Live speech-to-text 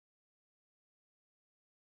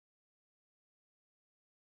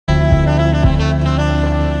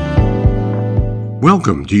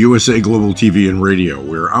Welcome to USA Global TV and Radio,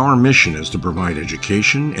 where our mission is to provide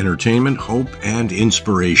education, entertainment, hope, and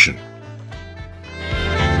inspiration.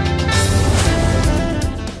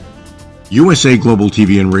 USA Global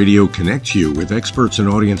TV and Radio connects you with experts and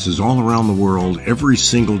audiences all around the world every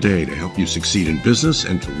single day to help you succeed in business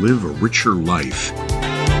and to live a richer life.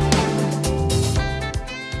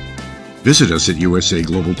 Visit us at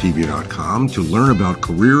usaglobaltv.com to learn about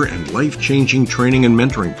career and life-changing training and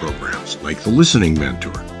mentoring programs like the Listening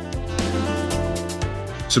Mentor.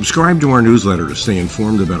 Subscribe to our newsletter to stay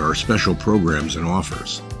informed about our special programs and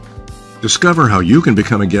offers. Discover how you can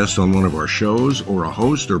become a guest on one of our shows or a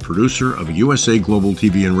host or producer of a USA Global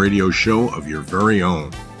TV and Radio show of your very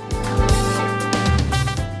own.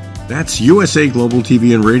 That's USA Global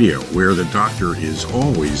TV and Radio, where the doctor is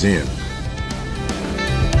always in.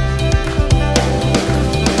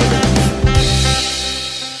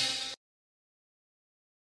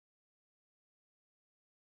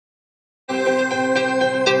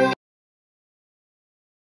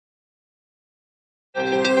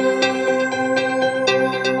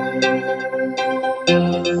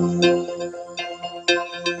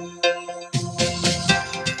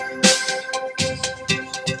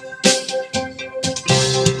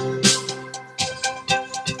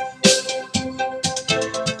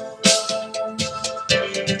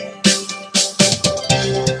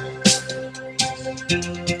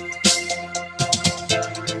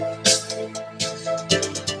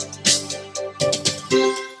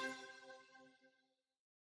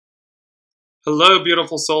 Hello,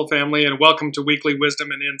 beautiful soul family, and welcome to Weekly Wisdom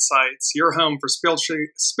and Insights, your home for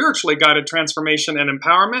spiritually guided transformation and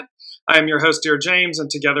empowerment. I am your host, Dearjames, and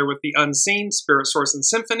together with the unseen, Spirit, Source, and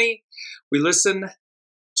Symphony, we listen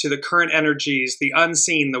to the current energies, the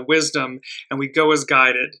unseen, the wisdom, and we go as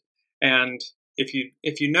guided. And if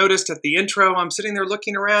you noticed at the intro, I'm sitting there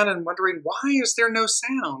looking around and wondering, why is there no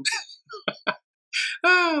sound?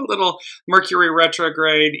 A little Mercury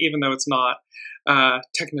retrograde, even though it's not.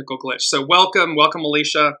 Technical glitch. So welcome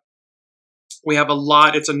Alicia. We have a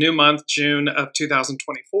lot. It's a new month, June of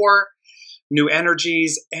 2024, new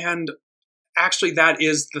energies, and actually that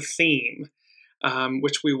is the theme,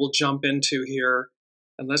 which we will jump into here.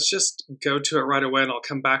 And let's just go to it right away, and I'll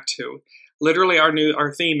come back to. Literally,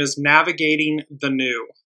 our theme is navigating the new.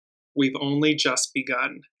 We've only just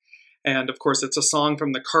begun. And of course, it's a song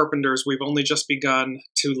from the Carpenters. We've only just begun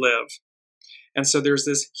to live. And so there's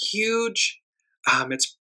this huge.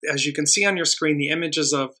 It's, as you can see on your screen, the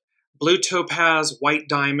images of blue topaz, white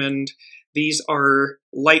diamond. These are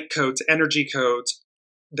light codes, energy codes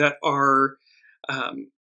that are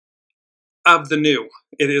of the new.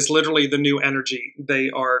 It is literally the new energy. They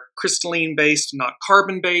are crystalline based, not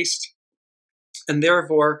carbon based. And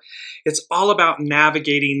therefore, it's all about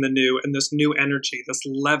navigating the new and this new energy, this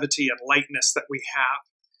levity and lightness that we have.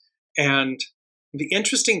 And the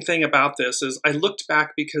interesting thing about this is I looked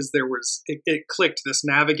back because it clicked, this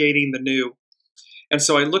navigating the new. And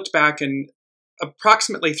so I looked back, and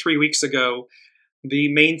approximately 3 weeks ago,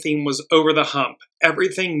 the main theme was over the hump.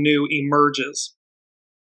 Everything new emerges.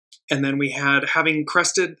 And then we had, having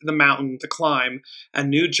crested the mountain, the climb, a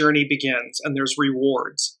new journey begins, and there's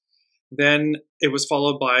rewards. Then it was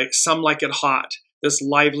followed by Some Like It Hot, this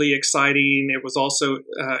lively, exciting. It was also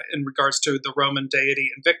in regards to the Roman deity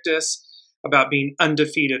Invictus, about being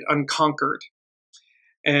undefeated, unconquered.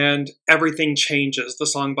 And Everything Changes, the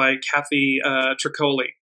song by Kathy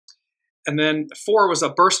Tricoli. And then 4 was A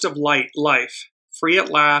Burst of Life. Free at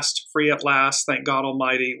last, thank God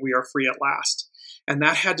Almighty, we are free at last. And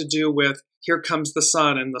that had to do with here comes the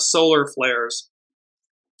sun and the solar flares.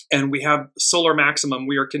 And we have solar maximum.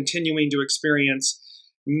 We are continuing to experience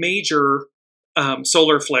major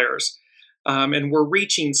solar flares. And we're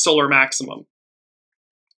reaching solar maximum.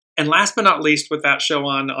 And last but not least, with that show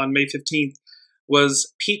on May 15th,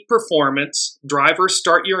 was peak performance, drivers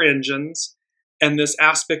start your engines, and this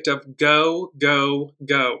aspect of go, go,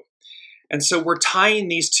 go. And so we're tying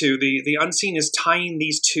these two, the unseen is tying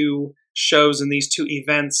these two shows and these two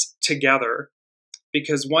events together,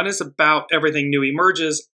 because one is about everything new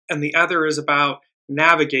emerges, and the other is about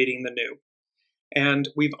navigating the new. And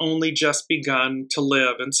we've only just begun to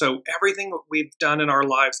live. And so everything that we've done in our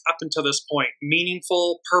lives up until this point,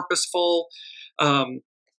 meaningful, purposeful,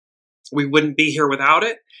 we wouldn't be here without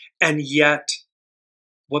it. And yet,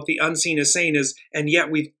 what the unseen is saying is, and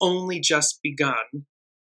yet we've only just begun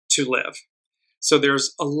to live. So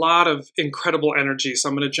there's a lot of incredible energy. So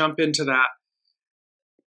I'm going to jump into that.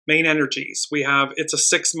 Main energies. We have, it's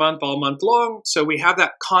a 6-month, all month long. So we have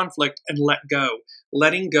that conflict and let go,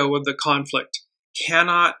 letting go of the conflict.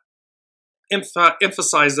 Cannot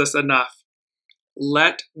emphasize this enough.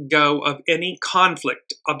 Let go of any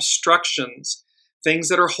conflict, obstructions, things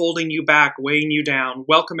that are holding you back, weighing you down.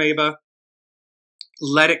 Welcome, Ava.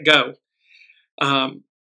 Let it go.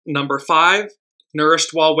 Number 5, nourished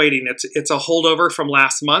while waiting. It's a holdover from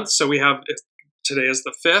last month. So we have, today is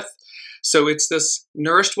the 5th. So it's this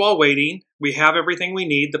nourished while waiting. We have everything we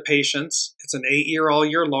need, the patience. It's an 8-year all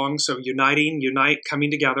year long. So unite,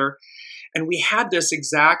 coming together. And we had this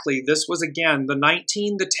exactly. This was, again, the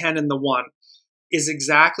 19, the 10, and the 1 is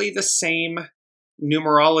exactly the same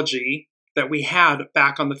numerology that we had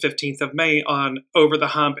back on the 15th of May on Over the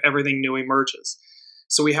Hump, Everything New Emerges.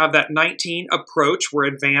 So we have that 19, approach, we're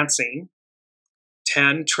advancing.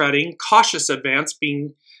 10, treading, cautious advance,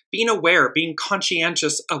 being aware, being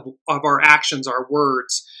conscientious of our actions, our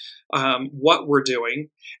words, what we're doing.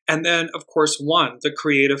 And then, of course, 1, the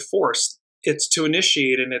creative force. It's to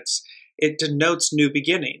initiate, and it denotes new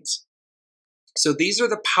beginnings. So these are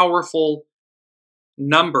the powerful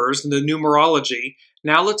numbers, the numerology.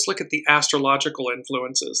 Now let's look at the astrological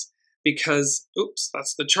influences, because, oops,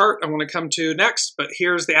 that's the chart I want to come to next, but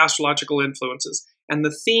here's the astrological influences. And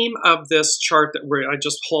the theme of this chart that I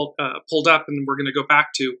just pulled up and we're going to go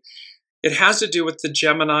back to, it has to do with the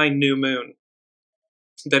Gemini new moon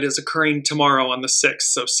that is occurring tomorrow on the 6th,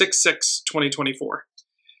 so 6/6/2024.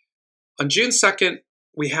 On June 2nd,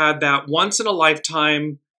 we had that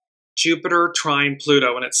once-in-a-lifetime Jupiter trine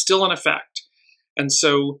Pluto, and it's still in effect. And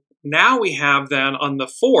so now we have then on the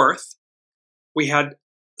 4th, we had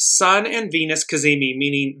Sun and Venus CAZIMI,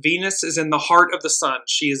 meaning Venus is in the heart of the Sun.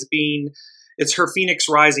 It's her Phoenix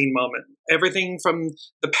rising moment. Everything from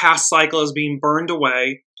the past cycle is being burned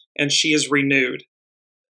away, and she is renewed.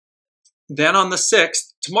 Then on the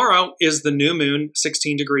 6th, tomorrow, is the new moon,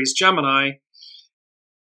 16 degrees Gemini.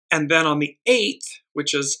 And then on the 8th,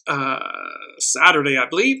 which is Saturday, I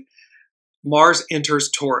believe, Mars enters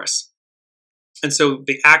Taurus. And so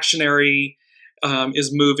the actionary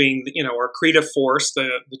is moving, our creative force,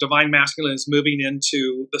 the divine masculine is moving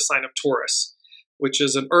into the sign of Taurus, which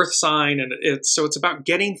is an earth sign. And it's about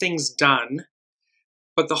getting things done.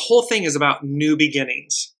 But the whole thing is about new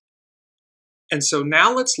beginnings. And so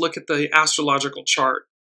now let's look at the astrological chart.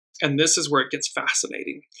 And this is where it gets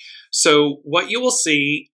fascinating. So what you will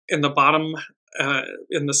see in the bottom,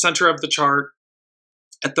 in the center of the chart,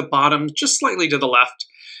 at the bottom, just slightly to the left,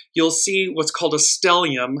 you'll see what's called a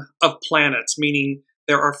stellium of planets, meaning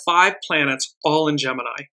there are 5 planets all in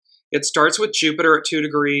Gemini. It starts with Jupiter at 2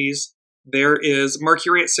 degrees. There is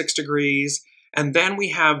Mercury at 6 degrees. And then we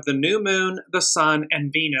have the new moon, the sun,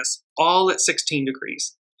 and Venus all at 16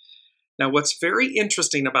 degrees. Now, what's very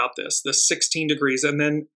interesting about this 16 degrees,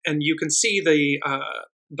 and you can see the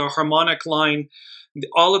harmonic line,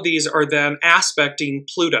 all of these are then aspecting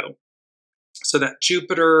Pluto. So that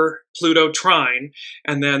Jupiter-Pluto trine,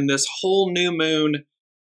 and then this whole new moon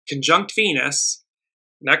conjunct Venus,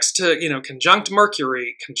 next to, conjunct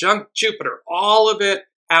Mercury, conjunct Jupiter, all of it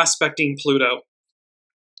aspecting Pluto.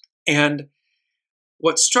 And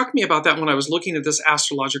what struck me about that when I was looking at this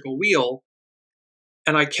astrological wheel,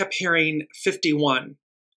 and I kept hearing 51,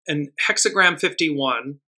 and hexagram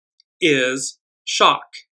 51 is shock.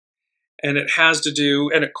 And it has to do,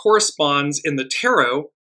 and it corresponds in the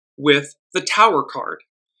tarot with the Tower card.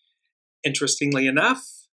 Interestingly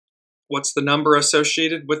enough, what's the number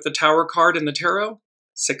associated with the Tower card in the tarot?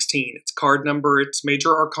 16. It's card number, it's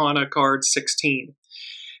Major Arcana card 16.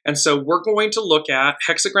 And so we're going to look at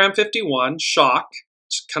hexagram 51, shock,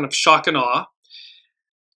 kind of shock and awe.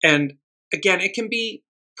 And again, it can be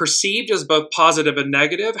perceived as both positive and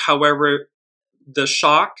negative. However, the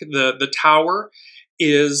shock, the Tower,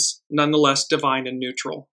 is nonetheless divine and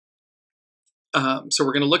neutral. So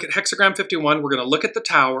we're going to look at hexagram 51, we're going to look at the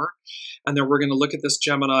Tower, and then we're going to look at this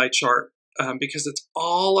Gemini chart, because it's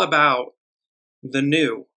all about the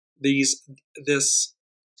new. There's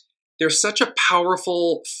such a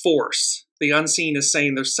powerful force. The unseen is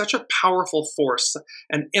saying there's such a powerful force,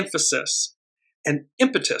 an emphasis, an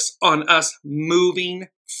impetus on us moving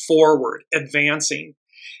forward, advancing,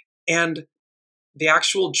 and the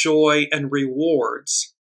actual joy and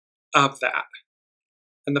rewards of that.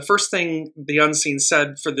 And the first thing the unseen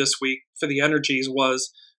said for this week, for the energies,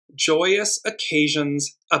 was joyous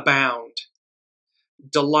occasions abound,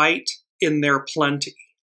 delight in their plenty.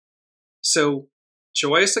 So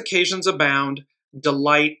joyous occasions abound,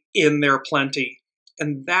 delight in their plenty.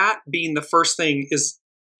 And that being the first thing is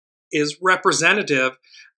representative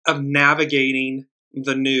of navigating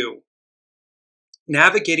the new.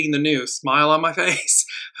 Navigating the new, smile on my face.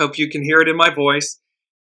 Hope you can hear it in my voice.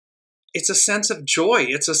 It's a sense of joy.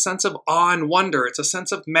 It's a sense of awe and wonder. It's a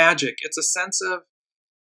sense of magic. It's a sense of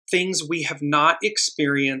things we have not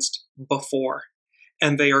experienced before.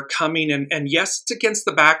 and they are coming. And yes, it's against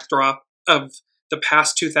the backdrop of the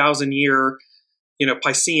past 2,000 year,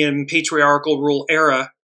 Piscean patriarchal rule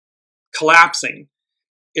era collapsing.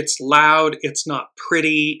 It's loud, it's not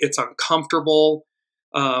pretty, it's uncomfortable,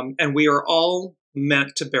 and we are all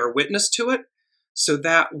meant to bear witness to it, so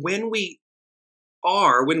that when we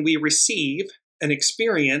receive and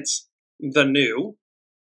experience the new,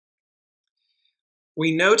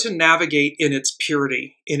 we know to navigate in its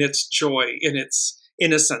purity, in its joy, in its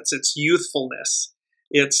innocence, its youthfulness,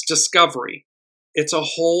 its discovery. It's a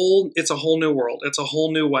whole new world. It's a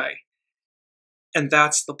whole new way. And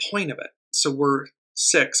that's the point of it. So we're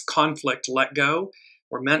 6, conflict, let go.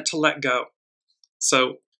 We're meant to let go.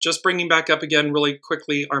 So just bringing back up again really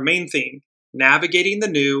quickly, our main theme, navigating the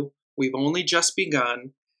new. We've only just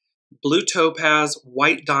begun. Blue topaz,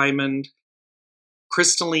 white diamond,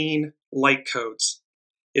 crystalline light codes.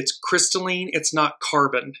 It's crystalline, it's not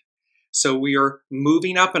carbon. So we are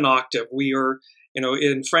moving up an octave. We are,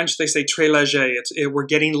 in French they say très léger. We're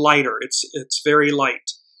getting lighter. It's very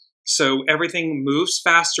light. So everything moves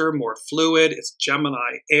faster, more fluid. It's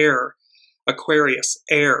Gemini, air, Aquarius,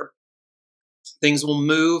 air. Things will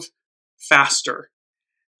move faster.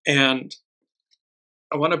 And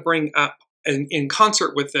I want to bring up, in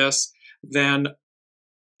concert with this,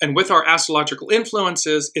 and with our astrological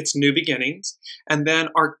influences, it's new beginnings. And then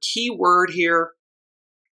our key word here,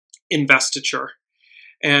 investiture.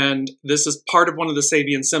 And this is part of one of the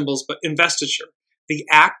Sabian symbols, but investiture, the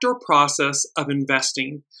act or process of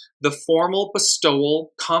investing, the formal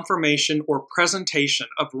bestowal, confirmation, or presentation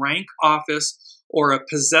of rank, office, or a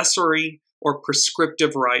possessory or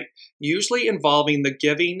prescriptive right, usually involving the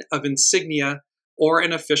giving of insignia or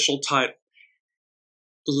an official title.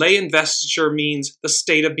 Lay investiture means the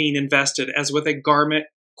state of being invested, as with a garment,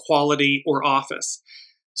 quality, or office.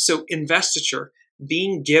 So investiture,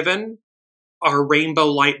 being given our rainbow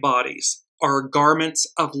light bodies, our garments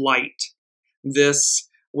of light. This,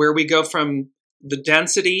 where we go from the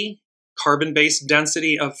density, carbon-based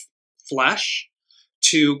density of flesh,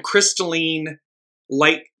 to crystalline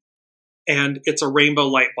light, and it's a rainbow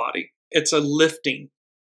light body. It's a lifting,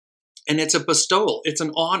 and it's a bestowal. It's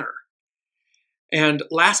an honor. And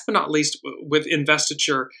last but not least, with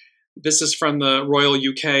investiture, this is from the Royal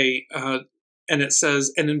UK, and it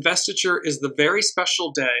says, an investiture is the very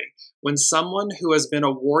special day when someone who has been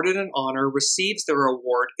awarded an honor receives their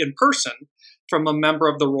award in person from a member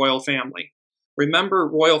of the royal family. Remember,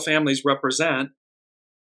 royal families represent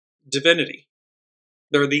divinity.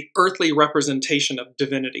 They're the earthly representation of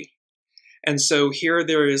divinity. And so here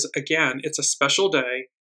there is, again, it's a special day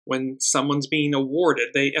when someone's being awarded,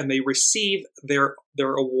 they receive their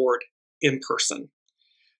award in person.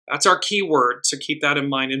 That's our key word, so keep that in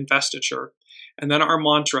mind, investiture. And then our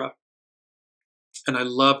mantra, and I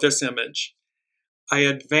love this image. I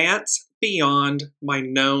advance beyond my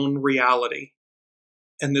known reality.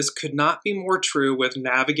 And this could not be more true with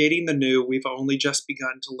navigating the new. We've only just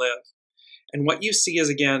begun to live. And what you see is,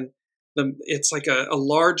 again, it's like a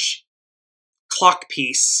large clock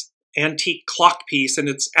piece, antique clock piece, and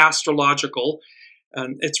it's astrological.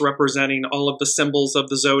 And it's representing all of the symbols of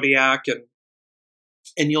the zodiac.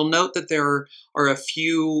 And you'll note that there are a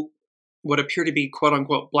few what appear to be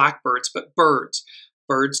quote-unquote blackbirds, but birds.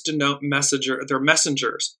 Birds denote they're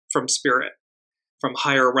messengers from spirit, from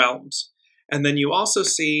higher realms. And then you also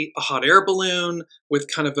see a hot air balloon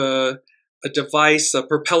with kind of a device, a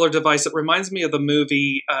propeller device. It reminds me of the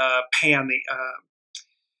movie Pan,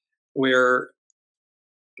 where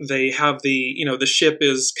they have the ship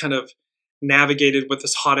is kind of navigated with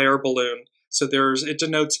this hot air balloon. So it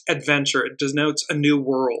denotes adventure. It denotes a new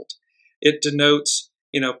world. It denotes,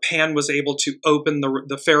 Pan was able to open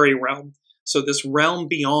the fairy realm. So this realm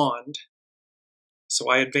beyond. So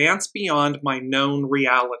I advance beyond my known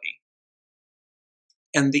reality.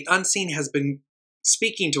 And the unseen has been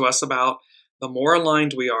speaking to us about the more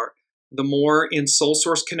aligned we are, the more in soul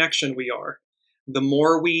source connection we are, the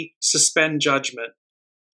more we suspend judgment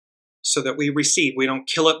so that we receive. We don't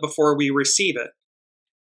kill it before we receive it.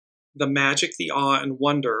 The magic, the awe, and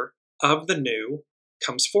wonder of the new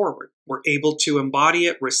comes forward. We're able to embody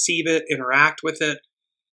it, receive it, interact with it,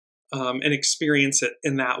 and experience it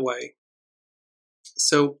in that way.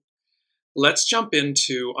 So let's jump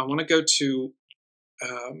into, I want to go to, as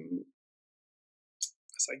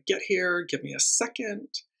I get here, give me a second.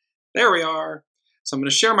 There we are. So I'm going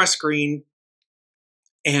to share my screen.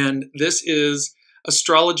 And this is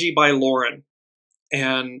Astrology by Lauren.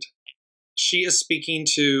 And she is speaking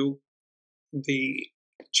to the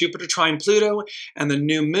Jupiter trine Pluto and the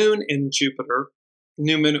new moon in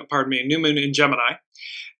new moon in Gemini.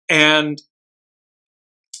 And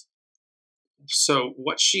So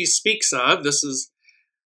what she speaks of,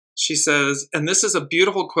 she says, and this is a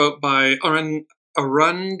beautiful quote by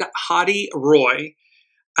Arundhati Roy,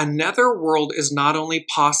 "Another world is not only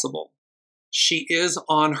possible, she is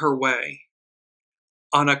on her way.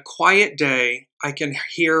 On a quiet day, I can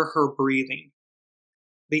hear her breathing.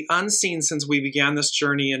 The unseen since we began this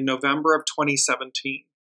journey in November of 2017.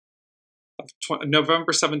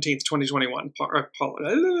 November 17th, 2021.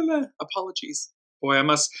 Apologies. Boy, I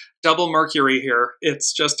must double Mercury here.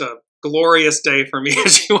 It's just a glorious day for me,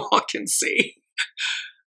 as you all can see.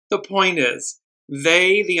 The point is,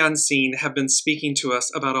 they, the unseen, have been speaking to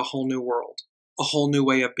us about a whole new world, a whole new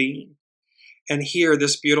way of being. And here,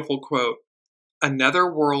 this beautiful quote,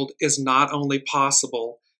 "Another world is not only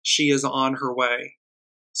possible, she is on her way."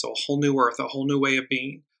 So a whole new earth, a whole new way of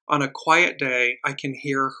being. On a quiet day, I can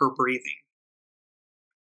hear her breathing.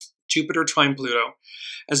 Jupiter trine Pluto.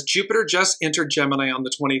 As Jupiter just entered Gemini on the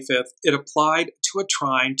 25th, it applied to a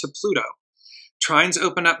trine to Pluto. Trines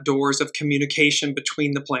open up doors of communication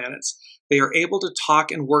between the planets. They are able to talk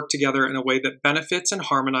and work together in a way that benefits and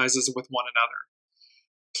harmonizes with one another.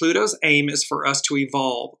 Pluto's aim is for us to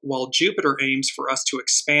evolve, while Jupiter aims for us to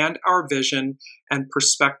expand our vision and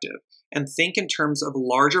perspective and think in terms of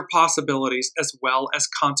larger possibilities as well as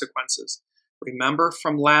consequences. Remember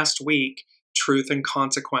from last week, truth and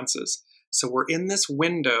consequences. So we're in this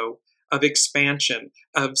window of expansion,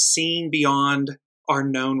 of seeing beyond our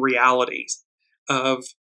known realities, of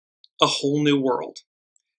a whole new world.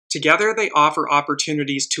 Together, they offer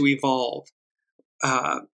opportunities to evolve,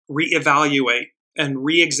 reevaluate, and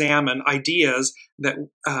re-examine ideas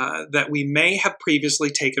that we may have previously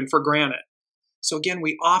taken for granted. So again,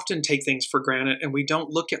 we often take things for granted and we don't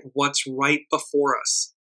look at what's right before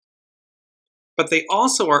us. But they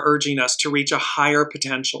also are urging us to reach a higher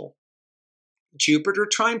potential. Jupiter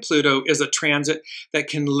trine Pluto is a transit that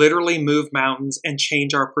can literally move mountains and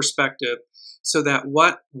change our perspective so that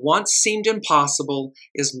what once seemed impossible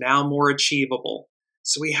is now more achievable.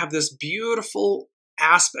 So we have this beautiful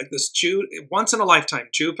aspect, this once in a lifetime,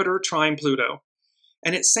 Jupiter trine Pluto.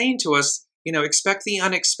 And it's saying to us, expect the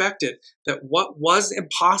unexpected, that what was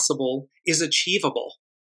impossible is achievable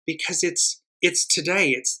because it's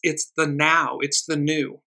today, it's the now, it's the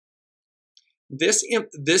new. This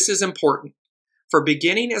is important. For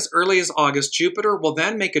beginning as early as August, Jupiter will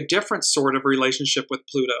then make a different sort of relationship with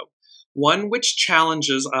Pluto, one which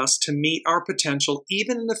challenges us to meet our potential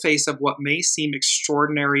even in the face of what may seem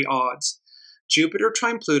extraordinary odds. Jupiter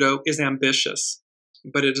trine Pluto is ambitious,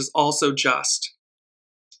 but it is also just.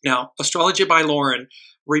 Now, Astrology by Lauren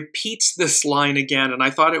repeats this line again, and I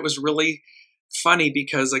thought it was really funny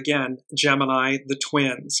because, again, Gemini, the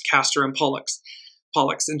twins, Castor and Pollux,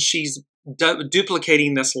 and she's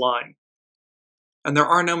duplicating this line. And there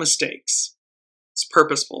are no mistakes. It's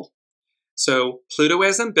purposeful. So Pluto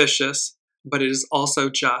is ambitious, but it is also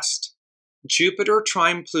just. Jupiter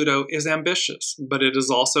trine Pluto is ambitious, but it is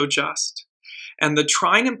also just. And the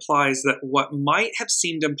trine implies that what might have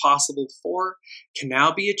seemed impossible before can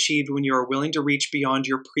now be achieved when you are willing to reach beyond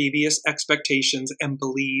your previous expectations and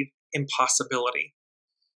believe in possibility.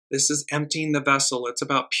 This is emptying the vessel. It's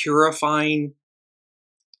about purifying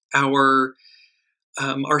our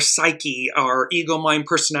psyche, our ego, mind,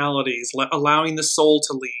 personalities, allowing the soul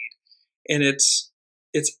to lead. And it's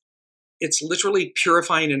literally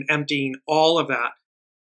purifying and emptying all of that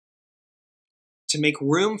to make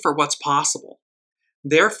room for what's possible.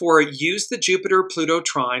 Therefore, use the Jupiter-Pluto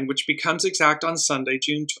trine, which becomes exact on Sunday,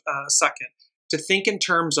 June 2nd, to think in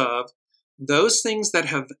terms of those things that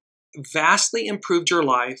have vastly improved your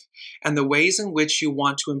life and the ways in which you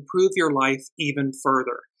want to improve your life even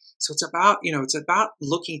further. So it's about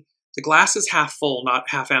looking, the glass is half full, not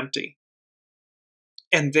half empty.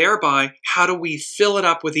 And thereby, how do we fill it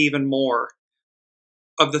up with even more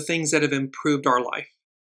of the things that have improved our life?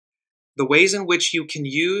 The ways in which you can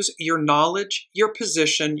use your knowledge, your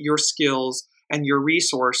position, your skills, and your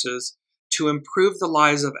resources to improve the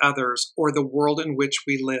lives of others or the world in which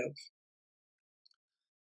we live.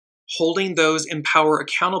 Holding those in power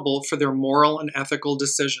accountable for their moral and ethical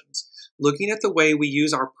decisions. Looking at the way we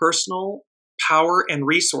use our personal power and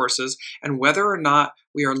resources and whether or not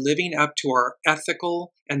we are living up to our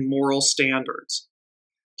ethical and moral standards.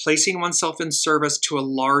 Placing oneself in service to a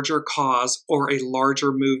larger cause or a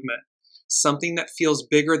larger movement. Something that feels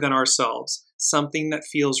bigger than ourselves, something that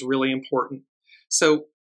feels really important. So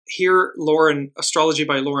here, Lauren, Astrology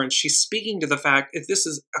by Lauren, she's speaking to the fact that this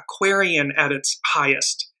is Aquarian at its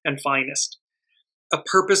highest and finest, a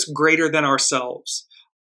purpose greater than ourselves.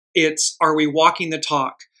 It's, are we walking the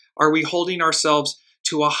talk? Are we holding ourselves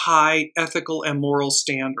to a high ethical and moral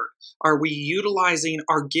standard? Are we utilizing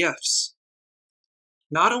our gifts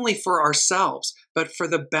not only for ourselves, but for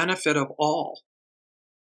the benefit of all,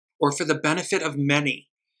 or for the benefit of many,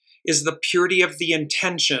 is the purity of the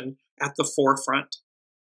intention at the forefront.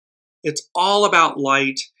 It's all about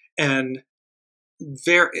light and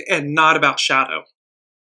not about shadow.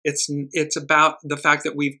 It's about the fact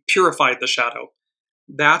that we've purified the shadow.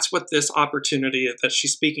 That's what this opportunity is that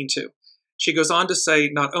she's speaking to. She goes on to say,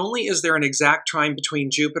 not only is there an exact trine between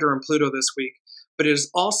Jupiter and Pluto this week, but it is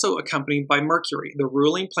also accompanied by Mercury, the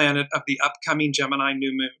ruling planet of the upcoming Gemini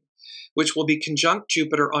new moon, which will be conjunct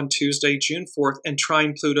Jupiter on Tuesday, June 4th, and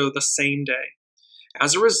trine Pluto the same day.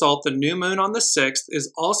 As a result, the new moon on the 6th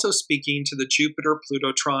is also speaking to the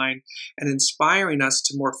Jupiter-Pluto trine and inspiring us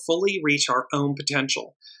to more fully reach our own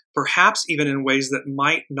potential, perhaps even in ways that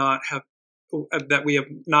we have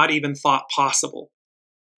not even thought possible.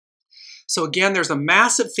 So again, there's a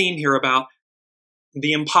massive theme here about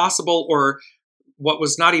the impossible, or what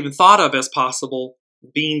was not even thought of as possible,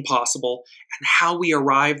 being possible, and how we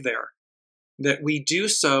arrive there. That we do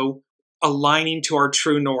so aligning to our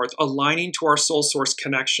true north, aligning to our soul source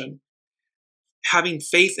connection, having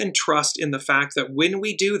faith and trust in the fact that when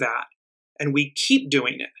we do that, and we keep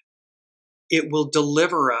doing it, it will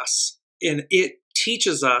deliver us, and it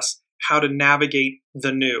teaches us how to navigate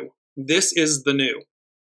the new. This is the new.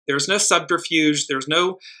 There's no subterfuge. There's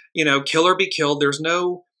no, kill or be killed. There's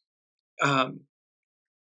no,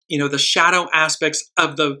 the shadow aspects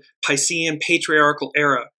of the Piscean patriarchal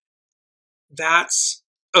era. That's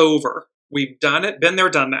over. We've done it, been there,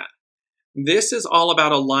 done that. This is all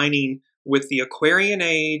about aligning with the Aquarian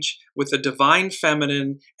age, with the divine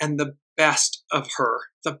feminine, and the best of her,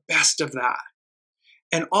 the best of that.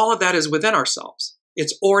 And all of that is within ourselves.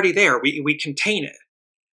 It's already there. We contain it.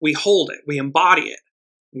 We hold it. We embody it.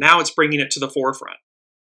 Now it's bringing it to the forefront.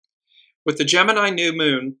 With the Gemini new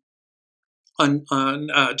moon on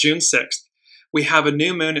June 6th, we have a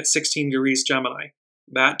new moon at 16 degrees Gemini.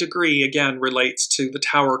 That degree, again, relates to the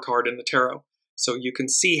Tower card in the tarot. So you can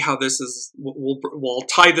see how this is, we'll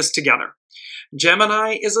tie this together.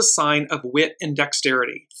 Gemini is a sign of wit and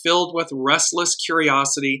dexterity, filled with restless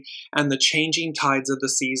curiosity and the changing tides of the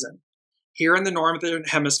season. Here in the Northern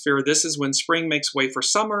Hemisphere, this is when spring makes way for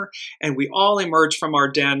summer, and we all emerge from our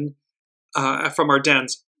dens,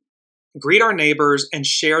 greet our neighbors, and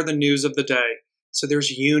share the news of the day. So there's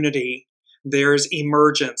unity, there's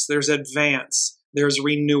emergence, there's advance, there's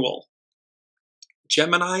renewal.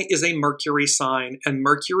 Gemini is a Mercury sign, and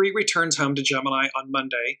Mercury returns home to Gemini on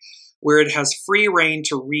Monday, where it has free reign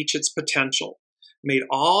to reach its potential.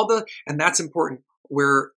 And that's important,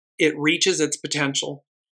 where it reaches its potential.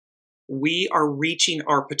 We are reaching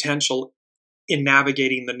our potential in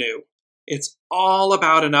navigating the new. It's all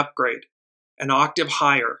about an upgrade, an octave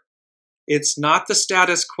higher. It's not the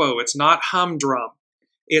status quo. It's not humdrum.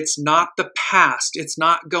 It's not the past. It's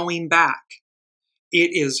not going back.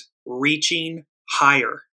 It is reaching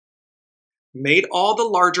higher. Made all the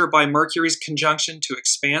larger by Mercury's conjunction to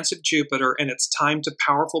expansive Jupiter and its time to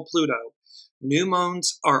powerful Pluto, new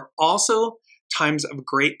moons are also times of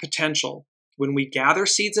great potential, when we gather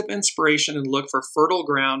seeds of inspiration and look for fertile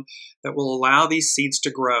ground that will allow these seeds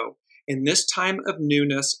to grow. In this time of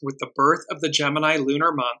newness, with the birth of the Gemini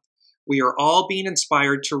lunar month, we are all being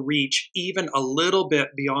inspired to reach even a little bit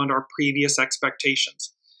beyond our previous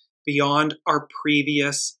expectations, beyond our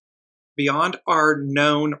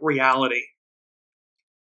known reality.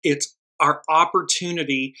 It's our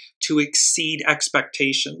opportunity to exceed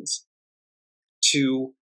expectations,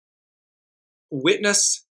 to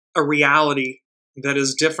witness a reality that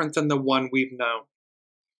is different than the one we've known.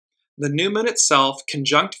 The new moon itself,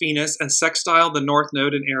 conjunct Venus and sextile the North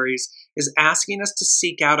Node in Aries, is asking us to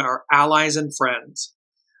seek out our allies and friends.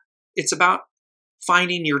 It's about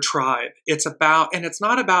finding your tribe. It's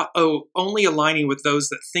not about, only aligning with those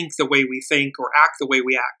that think the way we think or act the way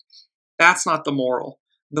we act. That's not the moral.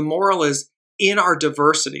 The moral is in our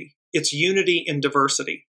diversity. It's unity in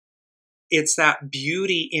diversity. It's that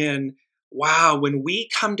beauty in, wow, when we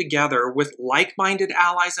come together with like-minded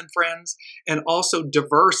allies and friends, and also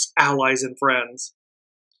diverse allies and friends,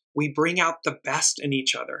 we bring out the best in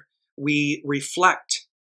each other. We reflect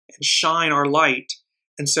and shine our light,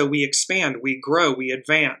 and so we expand, we grow, we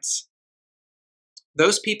advance.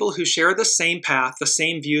 Those people who share the same path, the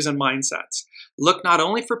same views and mindsets, look not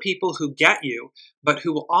only for people who get you, but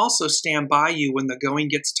who will also stand by you when the going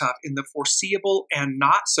gets tough in the foreseeable and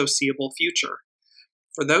not so seeable future.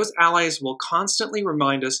 For those allies will constantly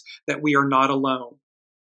remind us that we are not alone.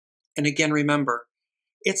 And again, remember,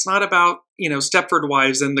 it's not about, Stepford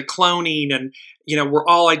Wives and the cloning and, we're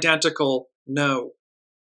all identical. No.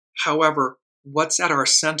 However, what's at our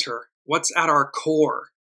center, what's at our core,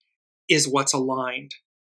 is what's aligned.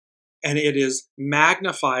 And it is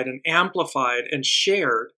magnified and amplified and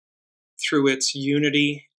shared through its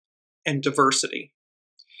unity and diversity.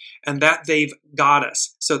 And that they've got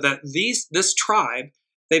us. So that this tribe,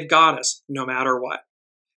 they've got us no matter what.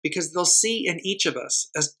 Because they'll see in each of us,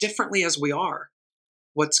 as differently as we are,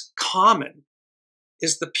 what's common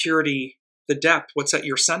is the purity, the depth, what's at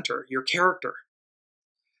your center, your character.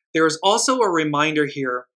 There is also a reminder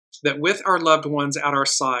here that with our loved ones at our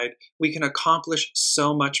side, we can accomplish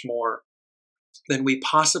so much more than we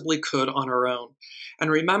possibly could on our own. And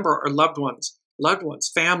remember, our loved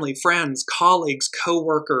ones, family, friends, colleagues,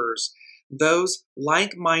 co-workers, those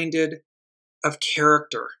like-minded of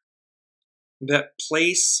character that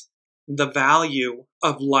place the value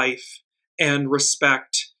of life and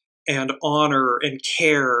respect and honor and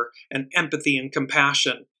care and empathy and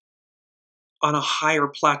compassion on a higher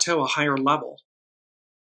plateau, a higher level.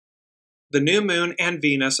 The new moon and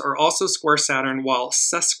Venus are also square Saturn while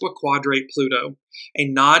sesquiquadrate Pluto, a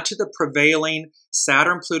nod to the prevailing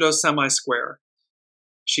Saturn-Pluto semi-square.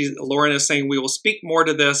 Lauren is saying we will speak more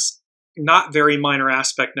to this not very minor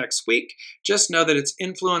aspect next week. Just know that its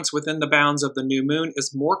influence within the bounds of the new moon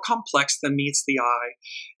is more complex than meets the eye,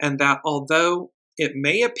 and that although it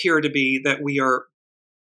may appear to be that we are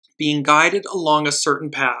being guided along a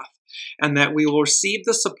certain path, and that we will receive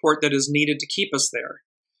the support that is needed to keep us there,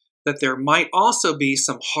 that there might also be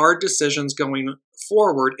some hard decisions going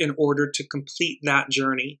forward in order to complete that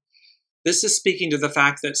journey. This is speaking to the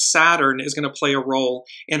fact that Saturn is going to play a role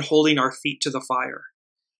in holding our feet to the fire.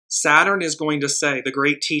 Saturn is going to say, the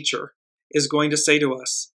great teacher is going to say to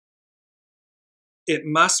us, it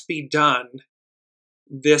must be done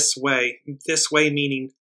this way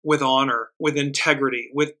meaning with honor, with integrity,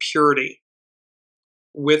 with purity,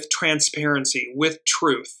 with transparency, with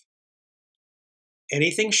truth.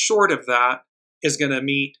 Anything short of that is going to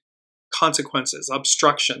meet consequences,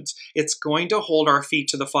 obstructions. It's going to hold our feet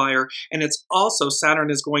to the fire. And it's also,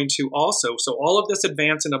 Saturn is going to also, so all of this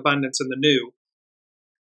advance and abundance in the new,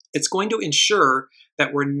 it's going to ensure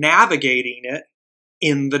that we're navigating it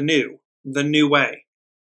in the new way,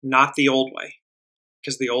 not the old way.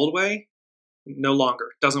 Because the old way, no longer,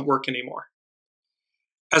 doesn't work anymore.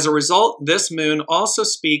 As a result, this moon also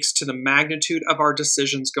speaks to the magnitude of our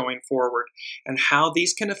decisions going forward and how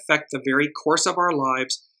these can affect the very course of our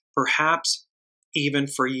lives, perhaps even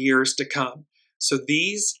for years to come. So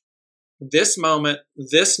this moment,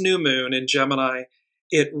 this new moon in Gemini,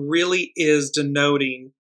 it really is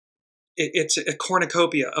denoting, it's a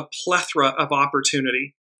cornucopia, a plethora of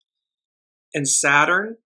opportunity. And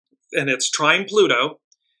Saturn, and it's trine Pluto,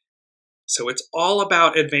 so it's all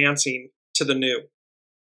about advancing to the new,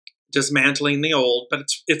 dismantling the old, but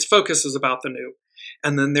its focus is about the new.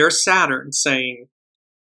 And then there's Saturn saying,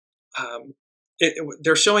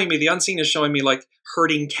 they're showing me, the unseen is showing me like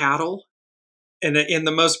herding cattle, and in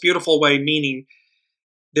the most beautiful way, meaning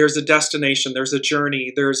there's a destination, there's a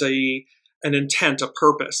journey, there's an intent, a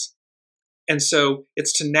purpose. And so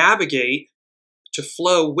it's to navigate, to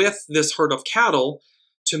flow with this herd of cattle,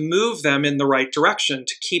 to move them in the right direction,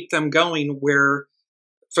 to keep them going where,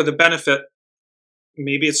 for the benefit,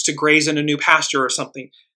 maybe it's to graze in a new pasture or something,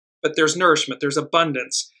 but there's nourishment, there's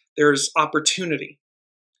abundance, there's opportunity.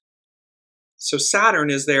 So Saturn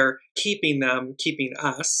is there keeping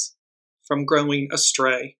us from going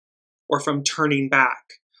astray, or from turning back,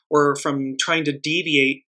 or from trying to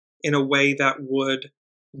deviate in a way that would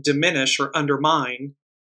diminish or undermine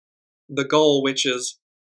the goal, which is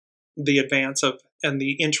the advance of and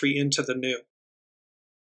the entry into the new.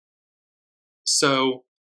 So,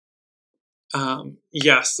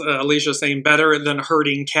 yes, Alicia's saying better than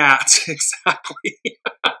herding cats. Exactly.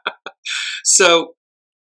 So,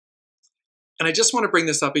 and I just want to bring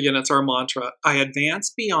this up again. It's our mantra. I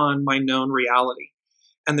advance beyond my known reality.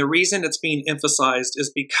 And the reason it's being emphasized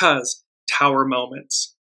is because tower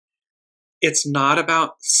moments. It's not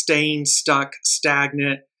about staying stuck,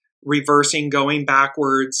 stagnant, reversing, going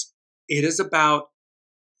backwards. It is about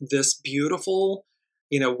this beautiful,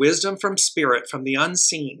 wisdom from spirit, from the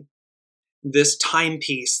unseen, this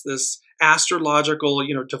timepiece, this astrological,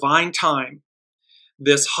 divine time,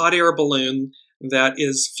 this hot air balloon that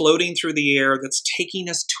is floating through the air that's taking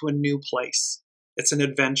us to a new place. It's an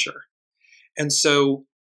adventure. And so,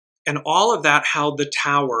 and all of that, how the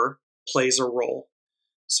tower plays a role.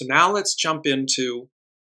 So now let's jump into,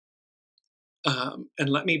 and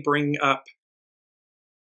let me bring up,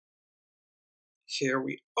 here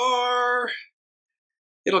we are.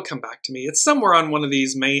 It'll come back to me. It's somewhere on one of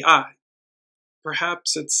these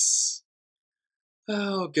perhaps it's,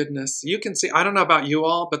 Oh goodness. You can see, I don't know about you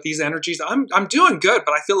all, but these energies, I'm doing good,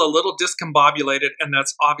 but I feel a little discombobulated, and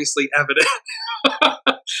that's obviously evident.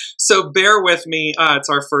 So bear with me. It's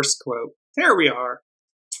our first quote. There we are.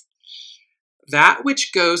 That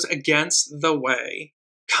which goes against the way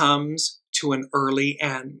comes to an early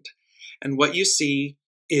end. And what you see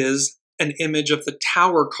is an image of the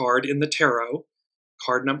Tower card in the tarot,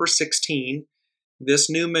 card number 16, this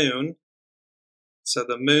new moon. So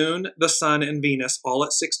the moon, the sun, and Venus all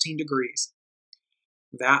at 16 degrees.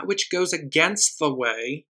 That which goes against the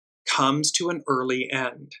way comes to an early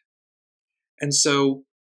end. And so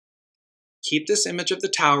keep this image of the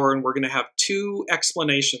tower, and we're going to have two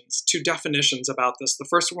explanations, two definitions about this. The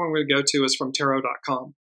first one we're going to go to is from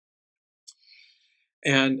tarot.com.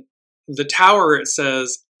 And the tower, it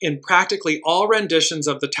says, in practically all renditions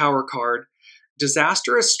of the tower card,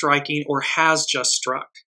 disaster is striking or has just struck.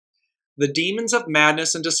 The demons of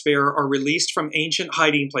madness and despair are released from ancient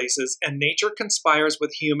hiding places, and nature conspires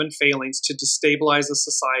with human failings to destabilize a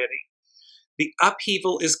society. The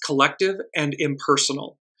upheaval is collective and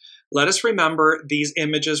impersonal. Let us remember these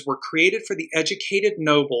images were created for the educated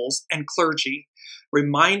nobles and clergy,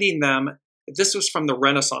 reminding them, this was from the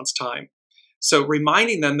Renaissance time, so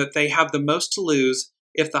reminding them that they have the most to lose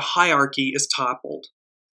if the hierarchy is toppled.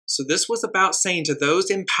 So this was about saying to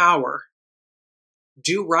those in power,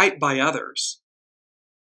 do right by others.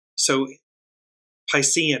 So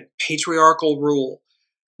Piscean, patriarchal rule,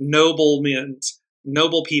 noblemen,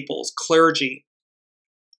 noble peoples, clergy.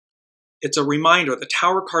 It's a reminder. The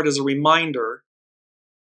Tower card is a reminder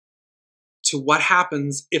to what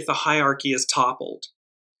happens if the hierarchy is toppled.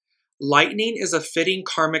 Lightning is a fitting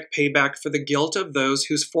karmic payback for the guilt of those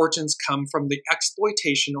whose fortunes come from the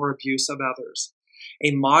exploitation or abuse of others.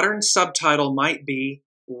 A modern subtitle might be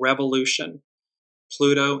Revolution.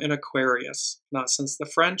 Pluto in Aquarius, not since the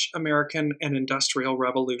French, American, and Industrial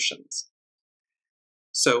Revolutions.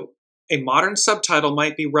 So a modern subtitle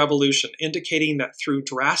might be Revolution, indicating that through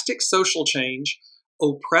drastic social change,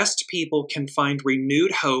 oppressed people can find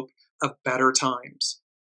renewed hope of better times.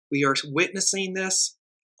 We are witnessing this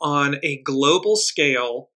on a global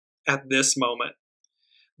scale at this moment.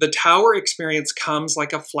 The Tower experience comes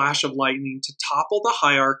like a flash of lightning to topple the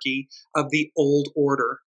hierarchy of the old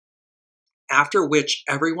order, after which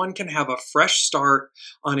everyone can have a fresh start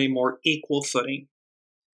on a more equal footing.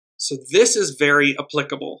 So this is very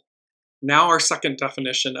applicable. Now our second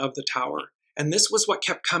definition of the Tower. And this was what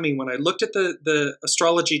kept coming when I looked at the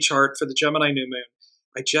astrology chart for the Gemini new moon.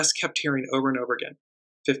 I just kept hearing over and over again,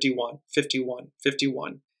 51, 51,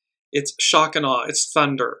 51. It's shock and awe, it's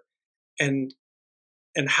thunder, and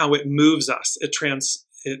how it moves us, it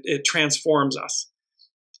transforms us.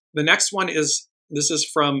 The next one is, this is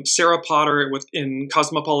from Sarah Potter in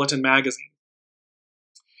Cosmopolitan magazine.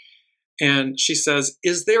 And she says,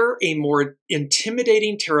 is there a more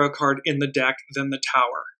intimidating tarot card in the deck than the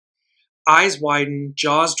Tower? Eyes widen,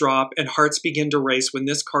 jaws drop, and hearts begin to race when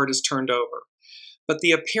this card is turned over. But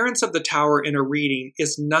the appearance of the Tower in a reading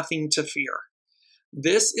is nothing to fear.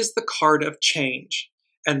 This is the card of change,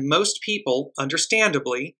 and most people,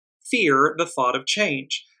 understandably, fear the thought of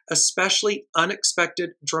change, especially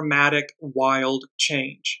unexpected, dramatic, wild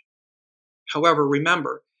change. However,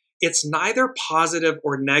 remember, it's neither positive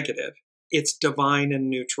or negative. It's divine and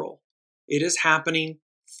neutral. It is happening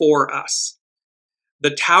for us.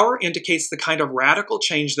 The Tower indicates the kind of radical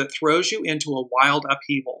change that throws you into a wild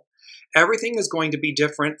upheaval. Everything is going to be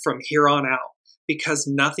different from here on out, because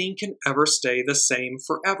nothing can ever stay the same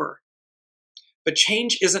forever. But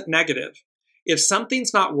change isn't negative. If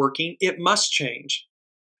something's not working, it must change.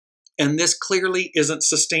 And this clearly isn't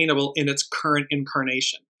sustainable in its current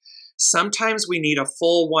incarnation. Sometimes we need a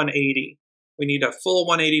full 180. We need a full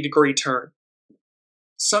 180-degree turn.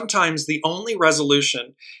 Sometimes the only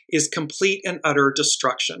resolution is complete and utter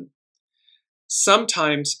destruction.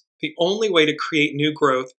 Sometimes the only way to create new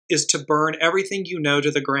growth is to burn everything you know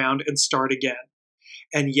to the ground and start again.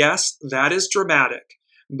 And yes, that is dramatic,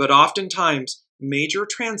 but oftentimes major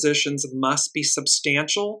transitions must be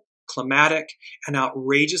substantial, climatic, and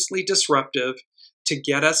outrageously disruptive to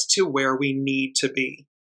get us to where we need to be.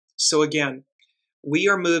 So again, we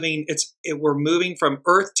are moving, we're moving from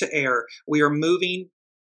earth to air. We are moving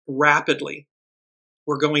rapidly.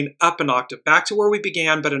 We're going up an octave, back to where we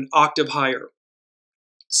began, but an octave higher.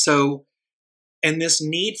 So, and this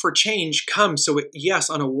need for change comes, so yes,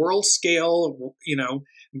 on a world scale,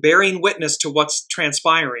 bearing witness to what's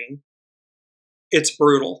transpiring, it's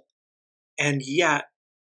brutal. And yet,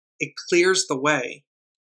 it clears the way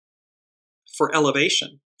for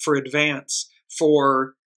elevation, for advance,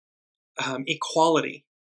 for equality,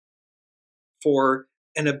 for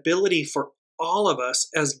an ability for all of us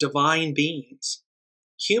as divine beings,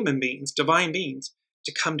 human beings, divine beings,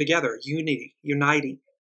 to come together, uniting.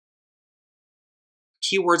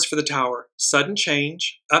 Keywords for the Tower: sudden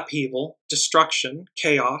change, upheaval, destruction,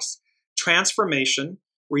 chaos, transformation,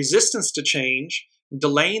 resistance to change,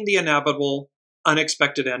 delaying the inevitable,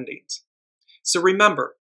 unexpected endings. So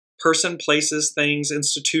remember, person, places, things,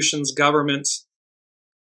 institutions, governments,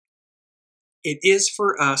 it is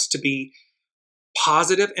for us to be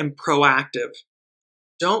positive and proactive.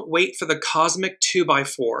 Don't wait for the cosmic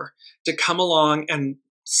 2x4 to come along and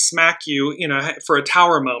smack you, for a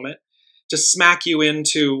tower moment, to smack you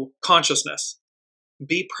into consciousness.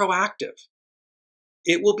 Be proactive.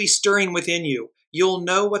 It will be stirring within you. You'll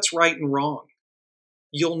know what's right and wrong.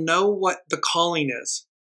 You'll know what the calling is,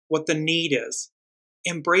 what the need is.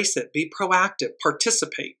 Embrace it. Be proactive.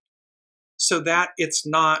 Participate so that it's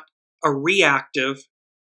not a reactive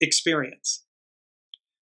experience.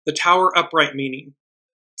 The Tower upright meaning.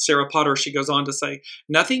 Sarah Potter, she goes on to say,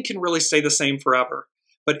 nothing can really stay the same forever,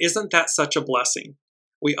 but isn't that such a blessing?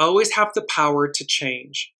 We always have the power to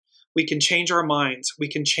change. We can change our minds. We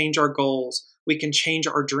can change our goals. We can change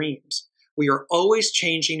our dreams. We are always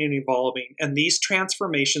changing and evolving, and these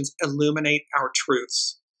transformations illuminate our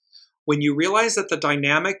truths. When you realize that the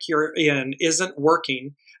dynamic you're in isn't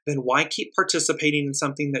working, then why keep participating in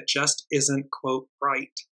something that just isn't, quote,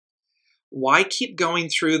 right? Why keep going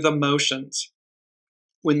through the motions?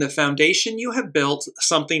 When the foundation you have built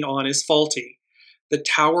something on is faulty, the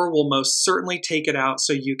tower will most certainly take it out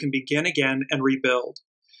so you can begin again and rebuild.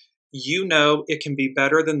 You know it can be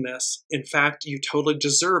better than this. In fact, you totally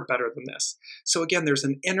deserve better than this. So again, there's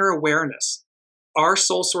an inner awareness. Our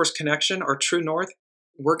soul source connection, our true north,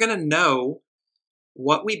 we're going to know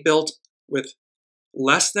what we built with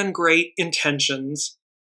less than great intentions,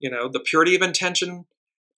 the purity of intention.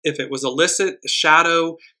 If it was illicit,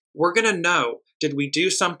 shadow, we're going to know. Did we do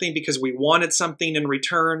something because we wanted something in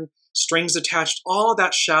return? Strings attached, all of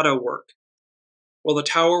that shadow work. Well, the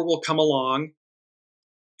tower will come along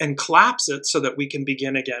and collapse it so that we can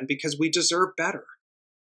begin again because we deserve better.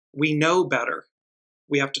 We know better.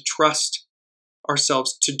 We have to trust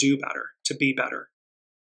ourselves to do better, to be better.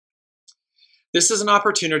 This is an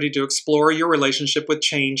opportunity to explore your relationship with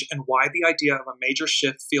change and why the idea of a major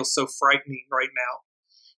shift feels so frightening right now.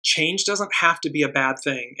 Change doesn't have to be a bad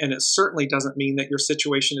thing, and it certainly doesn't mean that your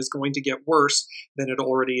situation is going to get worse than it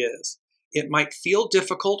already is. It might feel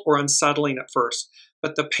difficult or unsettling at first,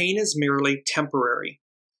 but the pain is merely temporary.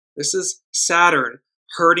 This is Saturn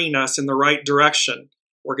hurting us in the right direction.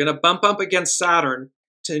 We're going to bump up against Saturn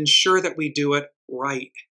to ensure that we do it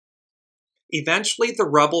right. Eventually, the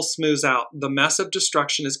rubble smooths out, the mess of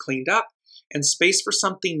destruction is cleaned up, and space for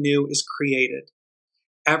something new is created.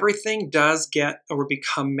 Everything does get or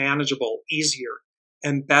become manageable, easier,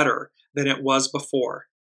 and better than it was before.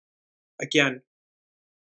 Again,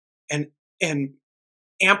 and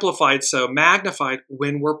amplified so, magnified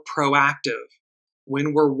when we're proactive,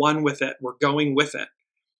 when we're one with it, we're going with it.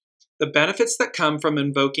 The benefits that come from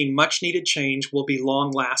invoking much needed change will be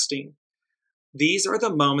long lasting. These are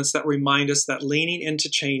the moments that remind us that leaning into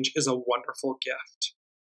change is a wonderful gift.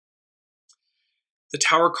 The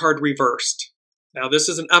Tower card reversed. Now, this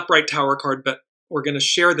is an upright Tower card, but we're going to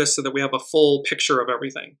share this so that we have a full picture of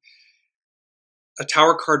everything. A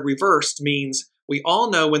Tower card reversed means we all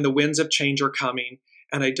know when the winds of change are coming,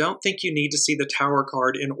 and I don't think you need to see the Tower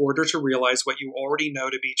card in order to realize what you already know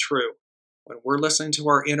to be true. When we're listening to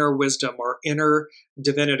our inner wisdom, our inner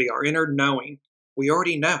divinity, our inner knowing, we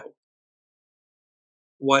already know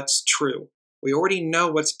what's true. We already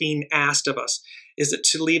know what's being asked of us. Is it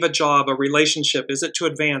to leave a job, a relationship? Is it to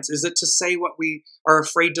advance? Is it to say what we are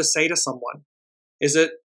afraid to say to someone? Is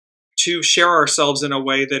it to share ourselves in a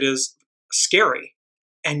way that is scary?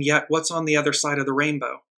 And yet, what's on the other side of the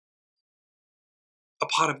rainbow? A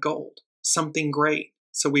pot of gold, something great.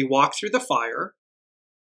 So we walk through the fire,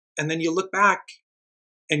 and then you look back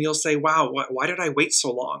and you'll say, wow, why did I wait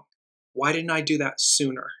so long? Why didn't I do that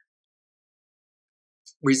sooner?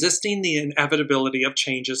 Resisting the inevitability of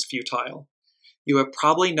change is futile. You have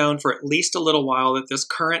probably known for at least a little while that this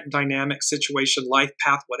current dynamic situation, life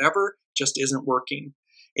path, whatever, just isn't working.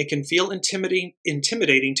 It can feel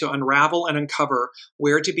intimidating to unravel and uncover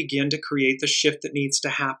where to begin to create the shift that needs to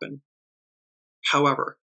happen.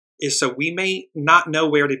 However, so we may not know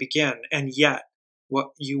where to begin, and yet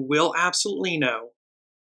what you will absolutely know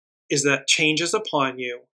is that change is upon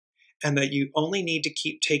you and that you only need to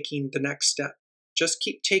keep taking the next step. Just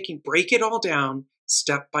keep break it all down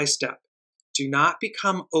step by step. Do not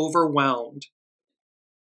become overwhelmed.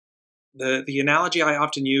 The analogy I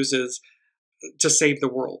often use is to save the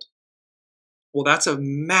world. Well, that's a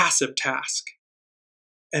massive task.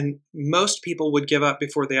 And most people would give up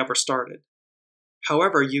before they ever started.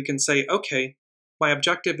 However, you can say, okay, my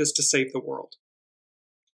objective is to save the world.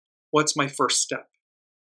 What's my first step?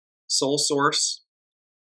 Soul source,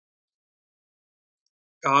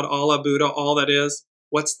 God, Allah, Buddha, all that is.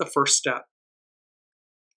 What's the first step?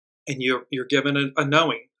 And you're given a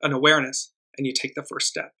knowing, an awareness, and you take the first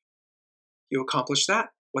step. You accomplish that.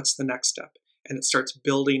 What's the next step? And it starts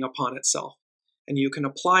building upon itself. And you can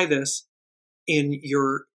apply this in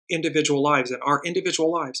your individual lives, in our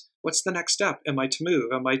individual lives. What's the next step? Am I to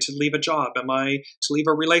move? Am I to leave a job? Am I to leave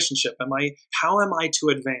a relationship? How am I to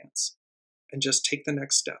advance? And just take the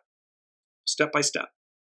next step by step.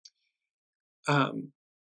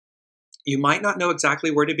 You might not know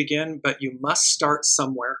exactly where to begin, but you must start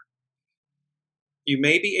somewhere. You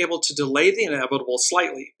may be able to delay the inevitable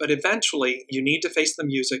slightly, but eventually you need to face the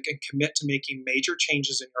music and commit to making major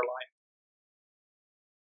changes in your life.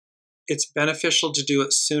 It's beneficial to do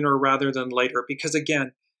it sooner rather than later because,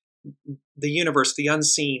 again, the universe, the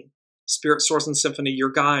unseen, spirit, source, and symphony,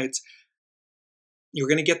 your guides, you're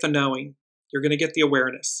going to get the knowing, you're going to get the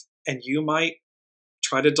awareness, and you might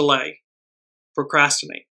try to delay,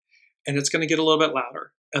 procrastinate, and it's going to get a little bit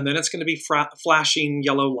louder, and then it's going to be flashing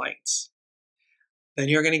yellow lights. Then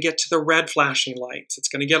you're going to get to the red flashing lights. It's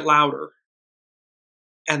going to get louder.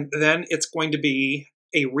 And then it's going to be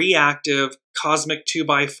a reactive cosmic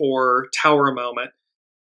 2x4 tower moment.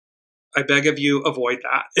 I beg of you, avoid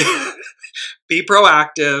that. Be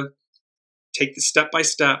proactive, take the step by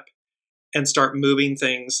step, and start moving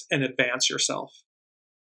things and advance yourself.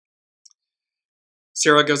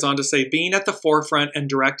 Sarah goes on to say, being at the forefront and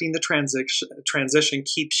directing the transition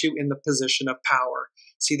keeps you in the position of power.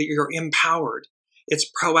 See that you're empowered. It's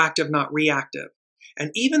proactive, not reactive.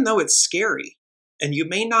 And even though it's scary, and you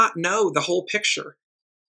may not know the whole picture,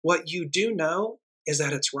 what you do know is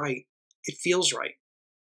that it's right. It feels right.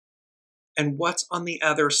 And what's on the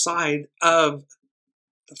other side of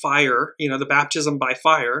the fire, the baptism by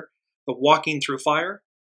fire, the walking through fire,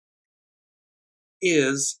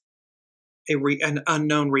 is an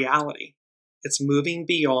unknown reality. It's moving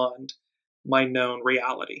beyond my known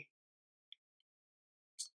reality.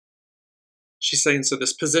 She's saying, so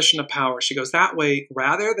this position of power, she goes, that way,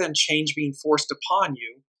 rather than change being forced upon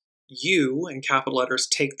you, you, in capital letters,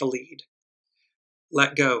 take the lead.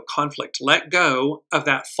 Let go, conflict. Let go of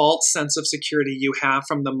that false sense of security you have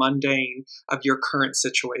from the mundane of your current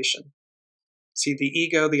situation. See, the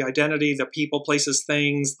ego, the identity, the people, places,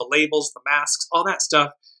 things, the labels, the masks, all that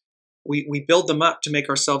stuff, we build them up to make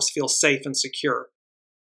ourselves feel safe and secure.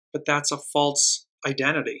 But that's a false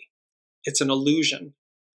identity. It's an illusion.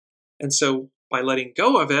 And so by letting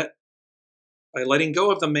go of it, by letting go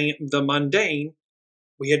of the mundane,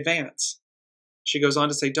 we advance. She goes on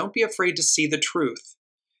to say, don't be afraid to see the truth.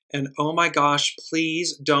 And oh my gosh,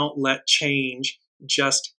 please don't let change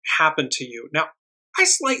just happen to you. Now, I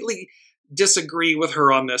slightly disagree with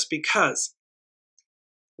her on this because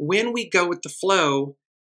when we go with the flow,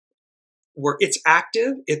 it's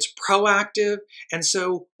active, it's proactive. And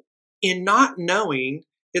so in not knowing,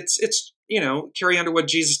 it's Carrie Underwood,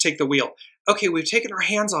 Jesus, take the wheel. Okay, we've taken our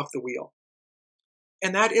hands off the wheel.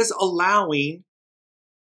 And that is allowing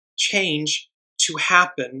change to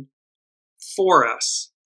happen for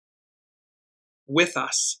us, with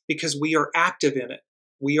us, because we are active in it.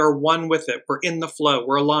 We are one with it. We're in the flow.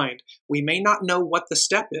 We're aligned. We may not know what the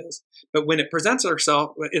step is, but when it presents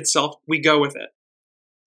itself, we go with it.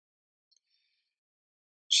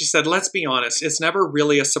 She said, let's be honest, it's never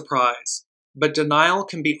really a surprise, but denial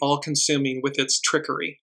can be all-consuming with its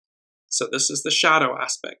trickery. So this is the shadow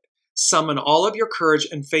aspect. Summon all of your courage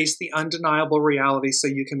and face the undeniable reality so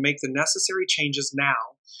you can make the necessary changes now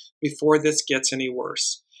before this gets any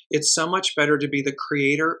worse. It's so much better to be the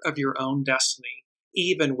creator of your own destiny,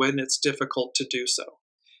 even when it's difficult to do so.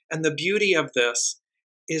 And the beauty of this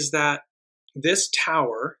is that this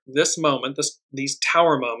tower, this moment, these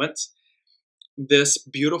tower moments, this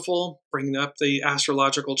beautiful, bringing up the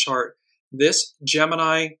astrological chart, this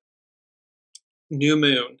Gemini new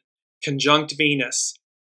moon, conjunct Venus,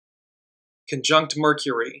 conjunct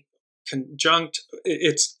Mercury,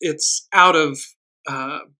 it's out of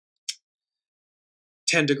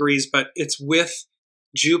 10 degrees, but it's with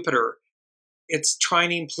Jupiter. It's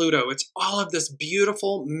trining Pluto. It's all of this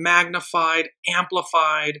beautiful, magnified,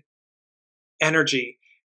 amplified energy.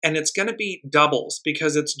 And it's going to be doubles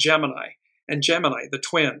because it's Gemini. And Gemini, the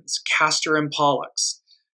twins, Castor and Pollux,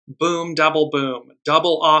 boom, double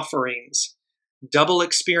offerings, double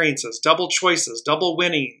experiences, double choices, double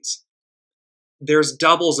winnings. There's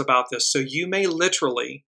doubles about this. So you may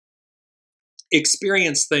literally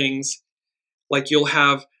experience things Like you'll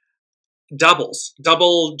have double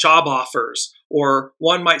job offers, or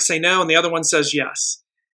one might say no and the other one says yes.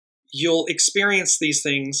 You'll experience these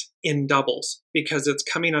things in doubles because it's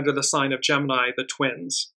coming under the sign of Gemini, the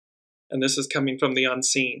twins. And this is coming from the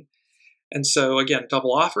unseen. And so again,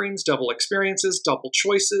 double offerings, double experiences, double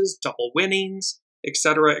choices, double winnings,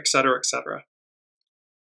 etc., etc., etc.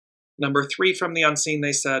 Number 3 from the unseen,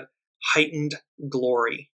 they said, heightened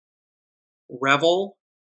glory. Revel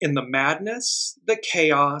in the madness, the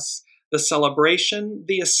chaos, the celebration,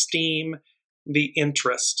 the esteem, the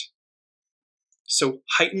interest. So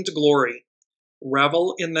heightened glory.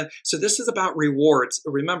 Revel in the... So this is about rewards.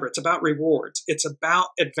 Remember, it's about rewards. It's about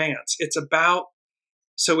advance. It's about...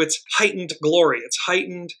 So it's heightened glory. It's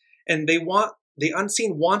heightened... And they want... The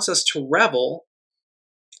unseen wants us to revel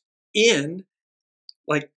in,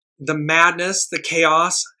 like, the madness, the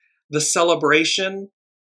chaos, the celebration,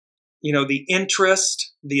 the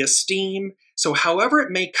interest, the esteem. So however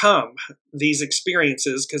it may come, these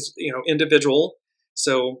experiences, because, individual,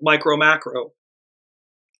 so micro, macro.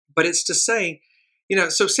 But it's to say,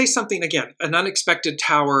 so say something, again, an unexpected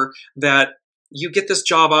tower that you get this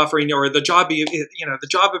job offering, or the job, the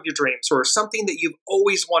job of your dreams, or something that you've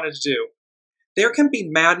always wanted to do. There can be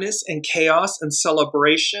madness and chaos and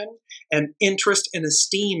celebration and interest and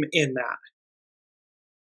esteem in that.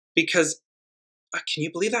 Because, can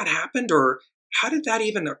you believe that happened? Or how did that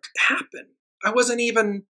even happen? I wasn't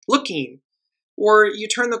even looking. Or you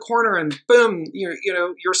turn the corner and boom,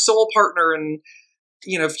 your soul partner and,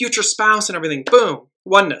 future spouse and everything, boom,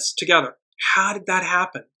 oneness together. How did that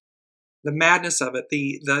happen? The madness of it,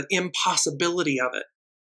 the impossibility of it.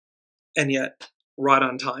 And yet, right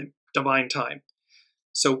on time, divine time.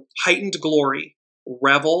 So heightened glory,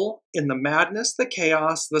 revel in the madness, the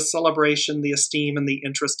chaos, the celebration, the esteem, and the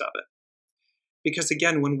interest of it. Because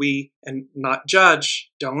again, when we, and not judge,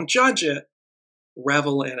 don't judge it,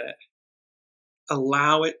 revel in it.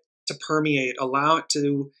 Allow it to permeate, allow it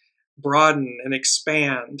to broaden and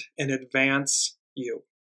expand and advance you.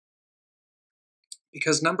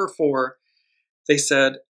 Because number 4, they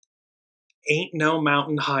said, ain't no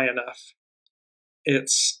mountain high enough.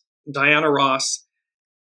 It's Diana Ross.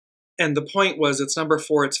 And the point was, it's number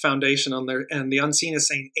 4, it's foundation on there. And the unseen is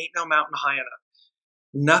saying, ain't no mountain high enough.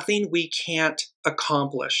 Nothing we can't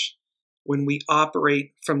accomplish when we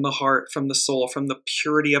operate from the heart, from the soul, from the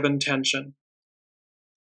purity of intention.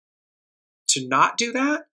 To not do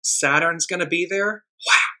that, Saturn's going to be there,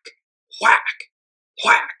 whack, whack,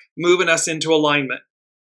 whack, moving us into alignment.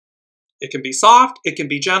 It can be soft, it can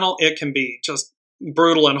be gentle, it can be just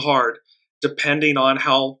brutal and hard, depending on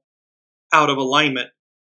how out of alignment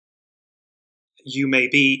you may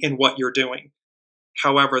be in what you're doing.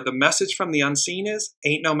 However, the message from the unseen is,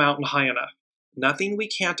 ain't no mountain high enough. Nothing we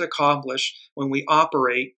can't accomplish when we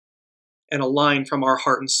operate and align from our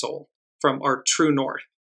heart and soul, from our true north.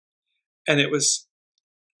 And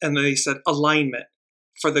they said alignment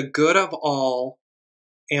for the good of all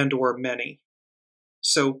and or many.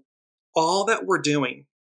 So all that we're doing,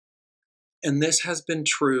 and this has been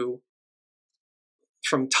true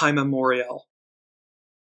from time immemorial,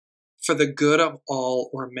 for the good of all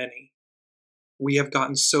or many. We have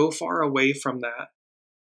gotten so far away from that,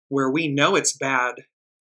 where we know it's bad.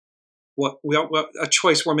 What a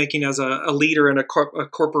choice we're making as a leader in a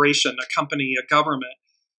corporation, a company, a government,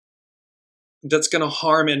 that's going to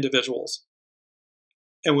harm individuals.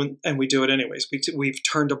 And we do it anyways. We've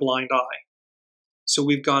turned a blind eye. So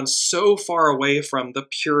we've gone so far away from the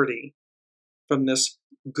purity, from this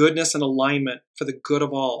goodness and alignment for the good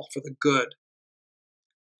of all, for the good.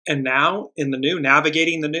 And now in the new,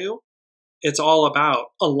 navigating the new, it's all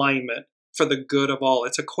about alignment for the good of all.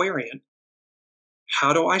 It's Aquarian.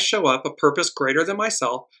 How do I show up, a purpose greater than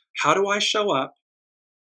myself? How do I show up?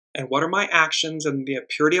 And what are my actions and the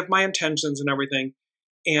purity of my intentions and everything?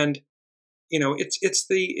 And it's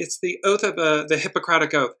the oath of the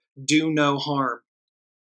Hippocratic oath: do no harm.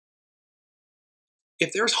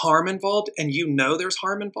 If there's harm involved, and there's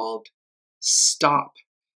harm involved, stop.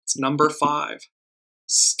 It's number 5.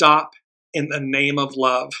 Stop in the name of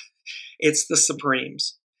love. It's the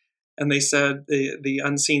Supremes. And they said, the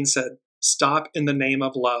unseen said, stop in the name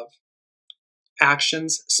of love.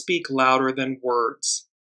 Actions speak louder than words.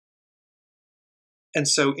 And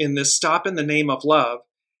so in this stop in the name of love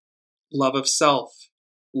of self,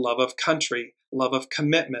 love of country, love of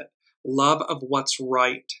commitment, love of what's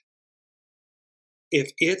right.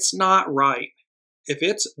 If it's not right, if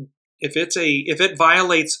it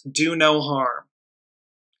violates do no harm,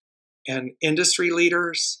 and industry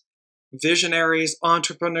leaders, visionaries,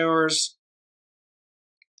 entrepreneurs,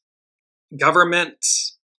 government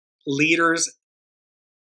leaders,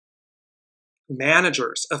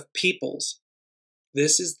 managers of peoples.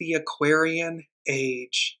 This is the Aquarian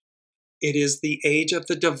age. It is the age of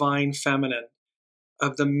the divine feminine,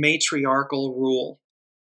 of the matriarchal rule,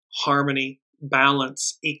 harmony,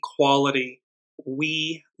 balance, equality,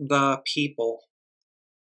 we the people.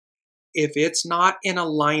 If it's not in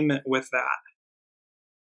alignment with that,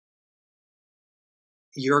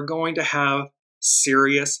 you're going to have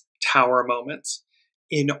serious tower moments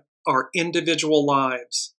in our individual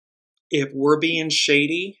lives. If we're being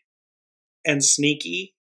shady and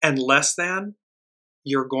sneaky and less than,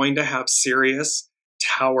 you're going to have serious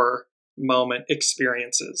tower moment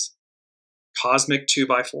experiences. Cosmic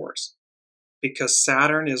 2x4s. Because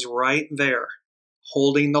Saturn is right there,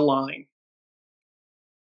 holding the line,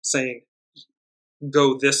 saying,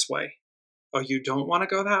 go this way. Oh, you don't want to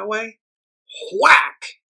go that way?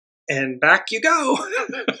 Whack! And back you go.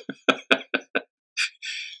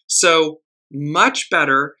 So much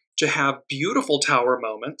better to have beautiful tower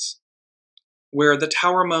moments where the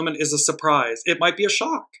tower moment is a surprise. It might be a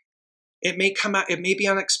shock. It may come out, it may be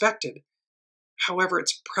unexpected. However,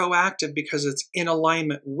 it's proactive because it's in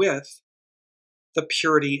alignment with the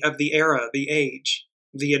purity of the era, the age,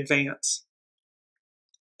 the advance.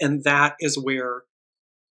 And that is where,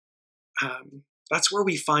 that's where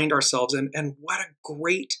we find ourselves. And what a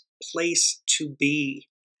great place to be.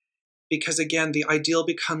 Because again, the ideal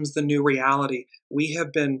becomes the new reality. We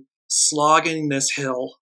have been slogging this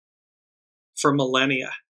hill for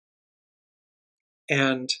millennia.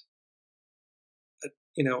 And,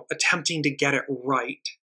 attempting to get it right.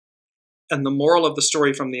 And the moral of the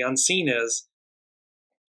story from the unseen is,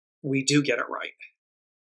 we do get it right.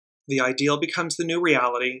 The ideal becomes the new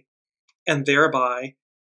reality, and thereby,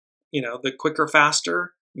 the quicker,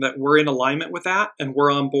 faster that we're in alignment with that and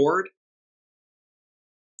we're on board,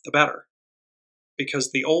 the better.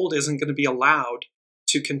 Because the old isn't going to be allowed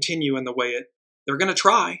to continue in the way they're going to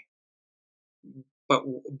try, but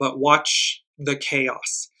watch the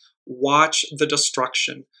chaos, watch the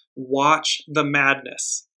destruction, watch the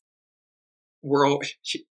madness. We're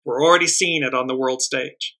already seeing it on the world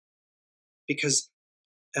stage. Because,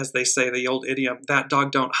 as they say, the old idiom, that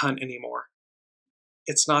dog don't hunt anymore.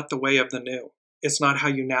 It's not the way of the new. It's not how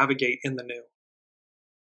you navigate in the new.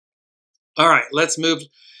 All right, let's move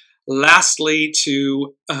lastly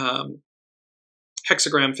to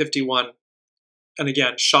hexagram 51. And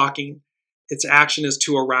again, shocking. Its action is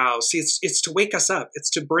to arouse. See, it's to wake us up. It's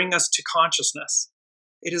to bring us to consciousness.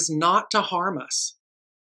 It is not to harm us.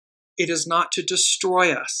 It is not to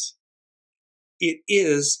destroy us. It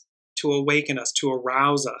is to awaken us, to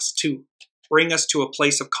arouse us, to bring us to a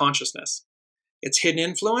place of consciousness. Its hidden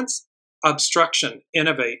influence, obstruction,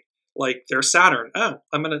 innovate. Like there's Saturn. Oh,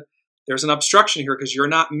 there's an obstruction here because you're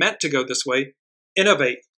not meant to go this way.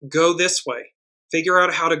 Innovate, go this way. Figure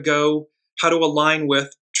out how to align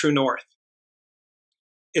with true north.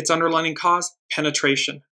 Its underlying cause,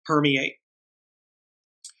 penetration, permeate.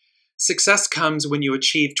 Success comes when you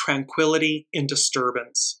achieve tranquility in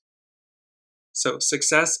disturbance. So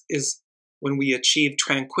success is when we achieve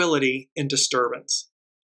tranquility in disturbance.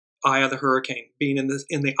 Eye of the hurricane, being in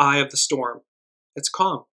the eye of the storm. It's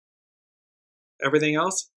calm. Everything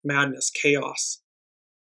else, madness, chaos.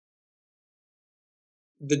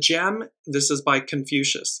 The gem, this is by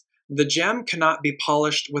Confucius, the gem cannot be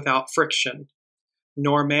polished without friction,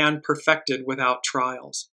 nor man perfected without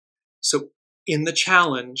trials. So in the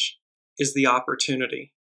challenge is the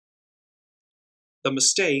opportunity. The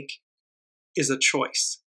mistake is a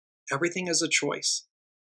choice. Everything is a choice.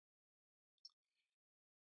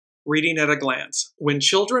 Reading at a glance. When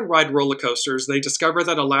children ride roller coasters, they discover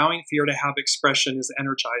that allowing fear to have expression is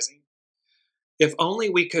energizing. If only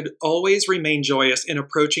we could always remain joyous in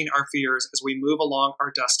approaching our fears as we move along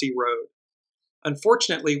our dusty road.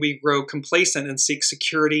 Unfortunately, we grow complacent and seek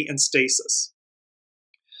security and stasis.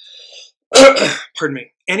 Pardon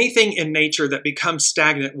me. Anything in nature that becomes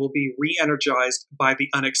stagnant will be re-energized by the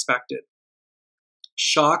unexpected.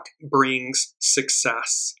 Shock brings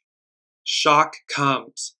success. Shock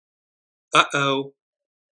comes. Uh-oh.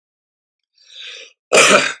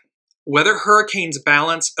 Whether hurricanes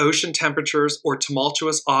balance ocean temperatures or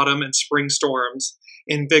tumultuous autumn and spring storms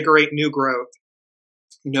invigorate new growth,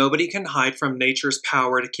 nobody can hide from nature's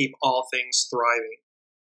power to keep all things thriving.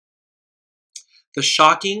 The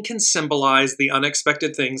shocking can symbolize the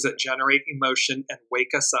unexpected things that generate emotion and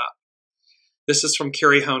wake us up. This is from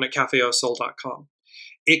Carrie Hone at cafeausoul.com.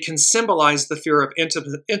 It can symbolize the fear of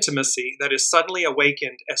intimacy that is suddenly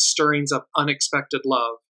awakened as stirrings of unexpected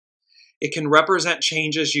love. It can represent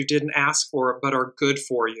changes you didn't ask for but are good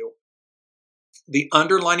for you. The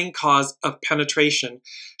underlying cause of penetration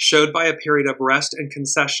showed by a period of rest and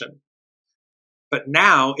concession. But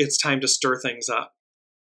now it's time to stir things up.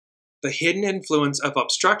 The hidden influence of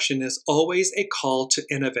obstruction is always a call to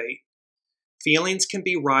innovate. Feelings can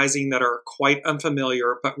be rising that are quite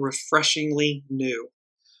unfamiliar but refreshingly new.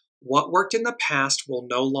 What worked in the past will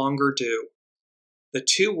no longer do. The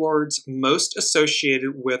two words most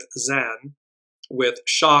associated with Zen, with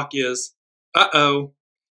shock, is uh-oh.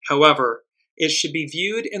 However, it should be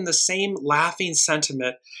viewed in the same laughing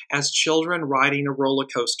sentiment as children riding a roller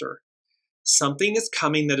coaster. Something is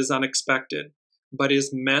coming that is unexpected, but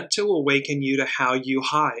is meant to awaken you to how you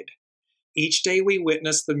hide. Each day we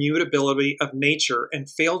witness the mutability of nature and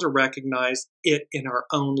fail to recognize it in our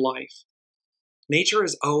own life. Nature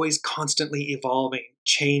is always constantly evolving,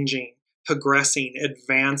 changing, progressing,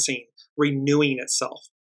 advancing, renewing itself.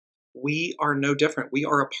 We are no different. We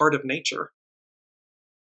are a part of nature.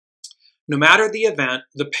 No matter the event,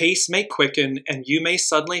 the pace may quicken and you may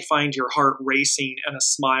suddenly find your heart racing and a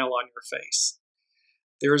smile on your face.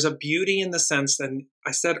 There is a beauty in the sense that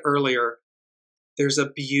I said earlier, there's a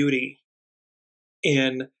beauty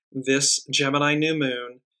in this Gemini new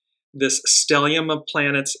moon, this stellium of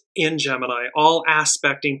planets in Gemini, all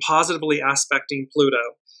positively aspecting Pluto,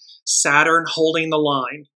 Saturn holding the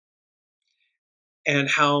line,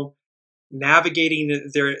 and how navigating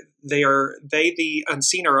the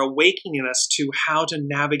unseen are awakening us to how to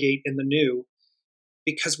navigate in the new,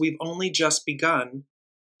 because we've only just begun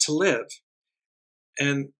to live.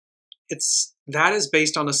 And that is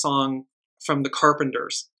based on a song from the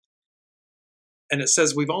Carpenters. And it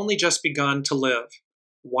says, we've only just begun to live.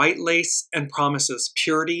 White lace and promises,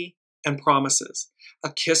 purity and promises.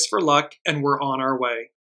 A kiss for luck and we're on our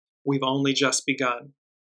way. We've only just begun.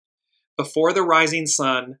 Before the rising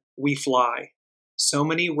sun, we fly. So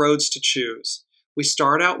many roads to choose. We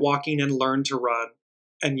start out walking and learn to run.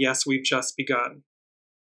 And yes, we've just begun.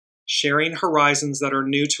 Sharing horizons that are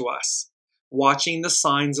new to us. Watching the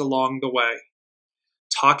signs along the way.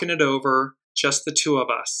 Talking it over, just the two of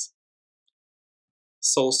us.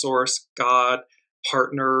 Soul source, God,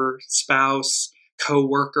 partner, spouse,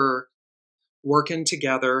 co-worker, working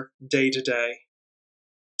together day to day,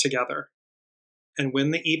 together. And when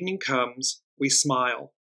the evening comes, we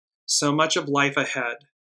smile. So much of life ahead.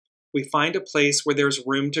 We find a place where there's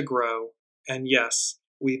room to grow, and yes,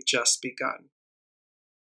 we've just begun.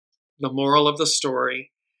 The moral of the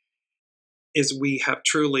story is we have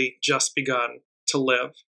truly just begun to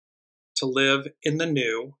live in the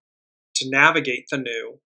new, to navigate the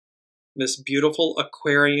new, this beautiful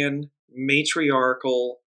Aquarian,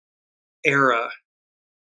 matriarchal era,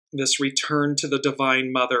 this return to the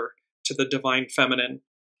Divine Mother, to the Divine Feminine.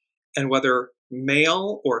 And whether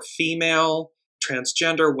male or female,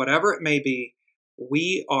 transgender, whatever it may be,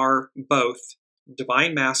 we are both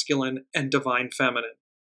Divine Masculine and Divine Feminine.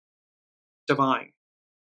 Divine.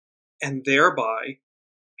 And thereby,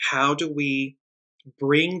 how do we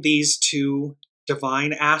bring these two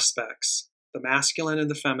divine aspects, the masculine and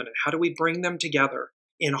the feminine, how do we bring them together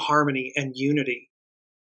in harmony and unity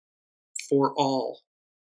for all,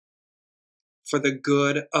 for the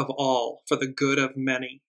good of all, for the good of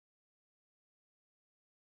many?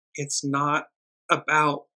 It's not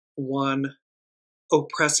about one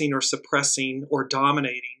oppressing or suppressing or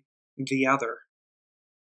dominating the other.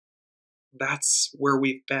 That's where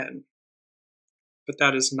we've been. But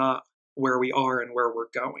that is not where we are and where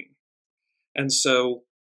we're going. And so,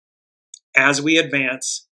 as we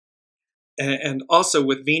advance, and also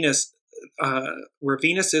with Venus, where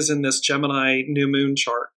Venus is in this Gemini new moon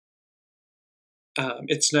chart,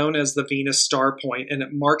 it's known as the Venus star point, and it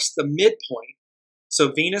marks the midpoint.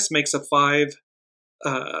 So Venus makes a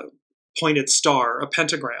 5-pointed star, a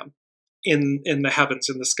pentagram, in the heavens,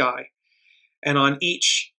 in the sky. And on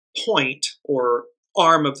each point, or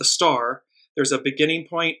arm of the star, there's a beginning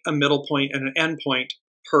point, a middle point, and an end point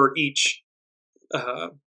per each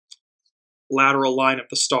lateral line of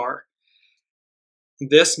the star.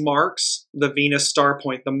 This marks the Venus star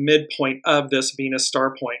point, the midpoint of this Venus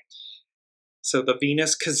star point. So the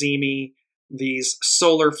Venus CAZIMI, these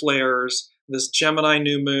solar flares, this Gemini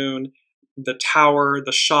new moon, the tower,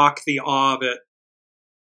 the shock, the awe of it.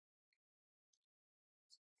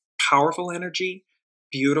 Powerful energy,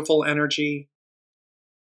 beautiful energy,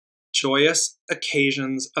 joyous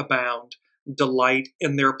occasions abound, delight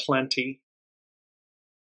in their plenty,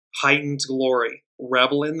 heightened glory,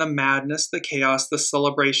 revel in the madness, the chaos, the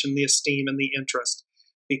celebration, the esteem, and the interest,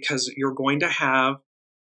 because you're going to have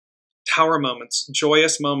tower moments,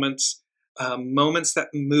 joyous moments, moments that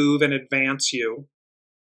move and advance you,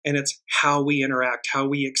 and it's how we interact, how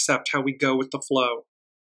we accept, how we go with the flow,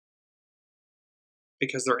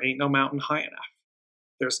 because there ain't no mountain high enough.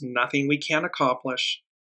 There's nothing we can't accomplish.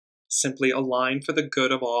 simply align for the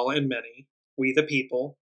good of all and many, we the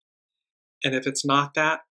people. And if it's not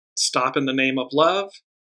that, stop in the name of love,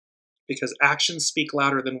 because actions speak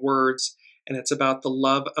louder than words, and it's about the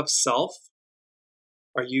love of self.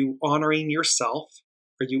 Are you honoring yourself?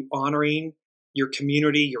 Are you honoring your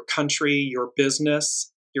community, your country, your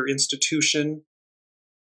business, your institution?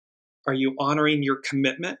 Are you honoring your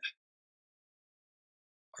commitment?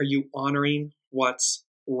 Are you honoring what's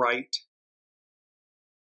right?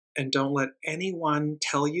 And don't let anyone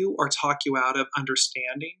tell you or talk you out of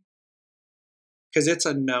understanding, because it's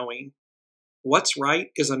a knowing. What's right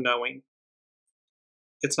is a knowing.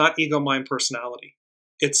 It's not ego, mind, personality.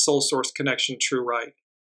 It's soul source connection, true right.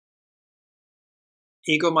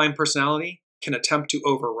 Ego, mind, personality can attempt to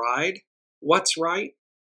override what's right,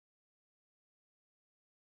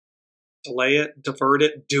 delay it, divert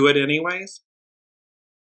it, do it anyways.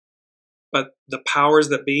 But the powers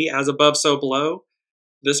that be, as above, so below,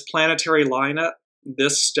 this planetary lineup,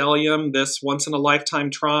 this stellium, this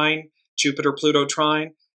once-in-a-lifetime trine, Jupiter, Pluto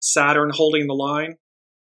trine, Saturn holding the line,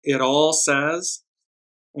 it all says,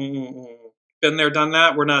 been there, done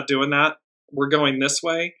that, we're not doing that, we're going this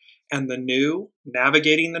way. And the new,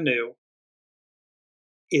 navigating the new,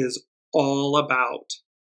 is all about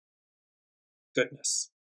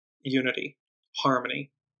goodness, unity,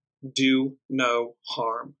 harmony, do no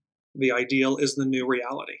harm. The ideal is the new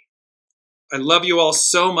reality. I love you all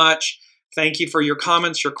so much. Thank you for your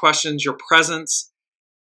comments, your questions, your presence.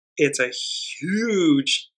 It's a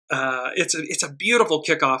huge, it's a beautiful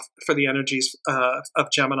kickoff for the energies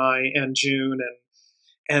of Gemini and June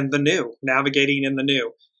and the new, navigating in the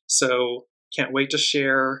new. So can't wait to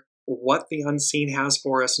share what the unseen has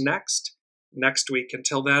for us next week.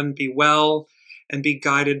 Until then, be well and be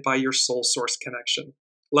guided by your soul source connection.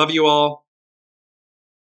 Love you all.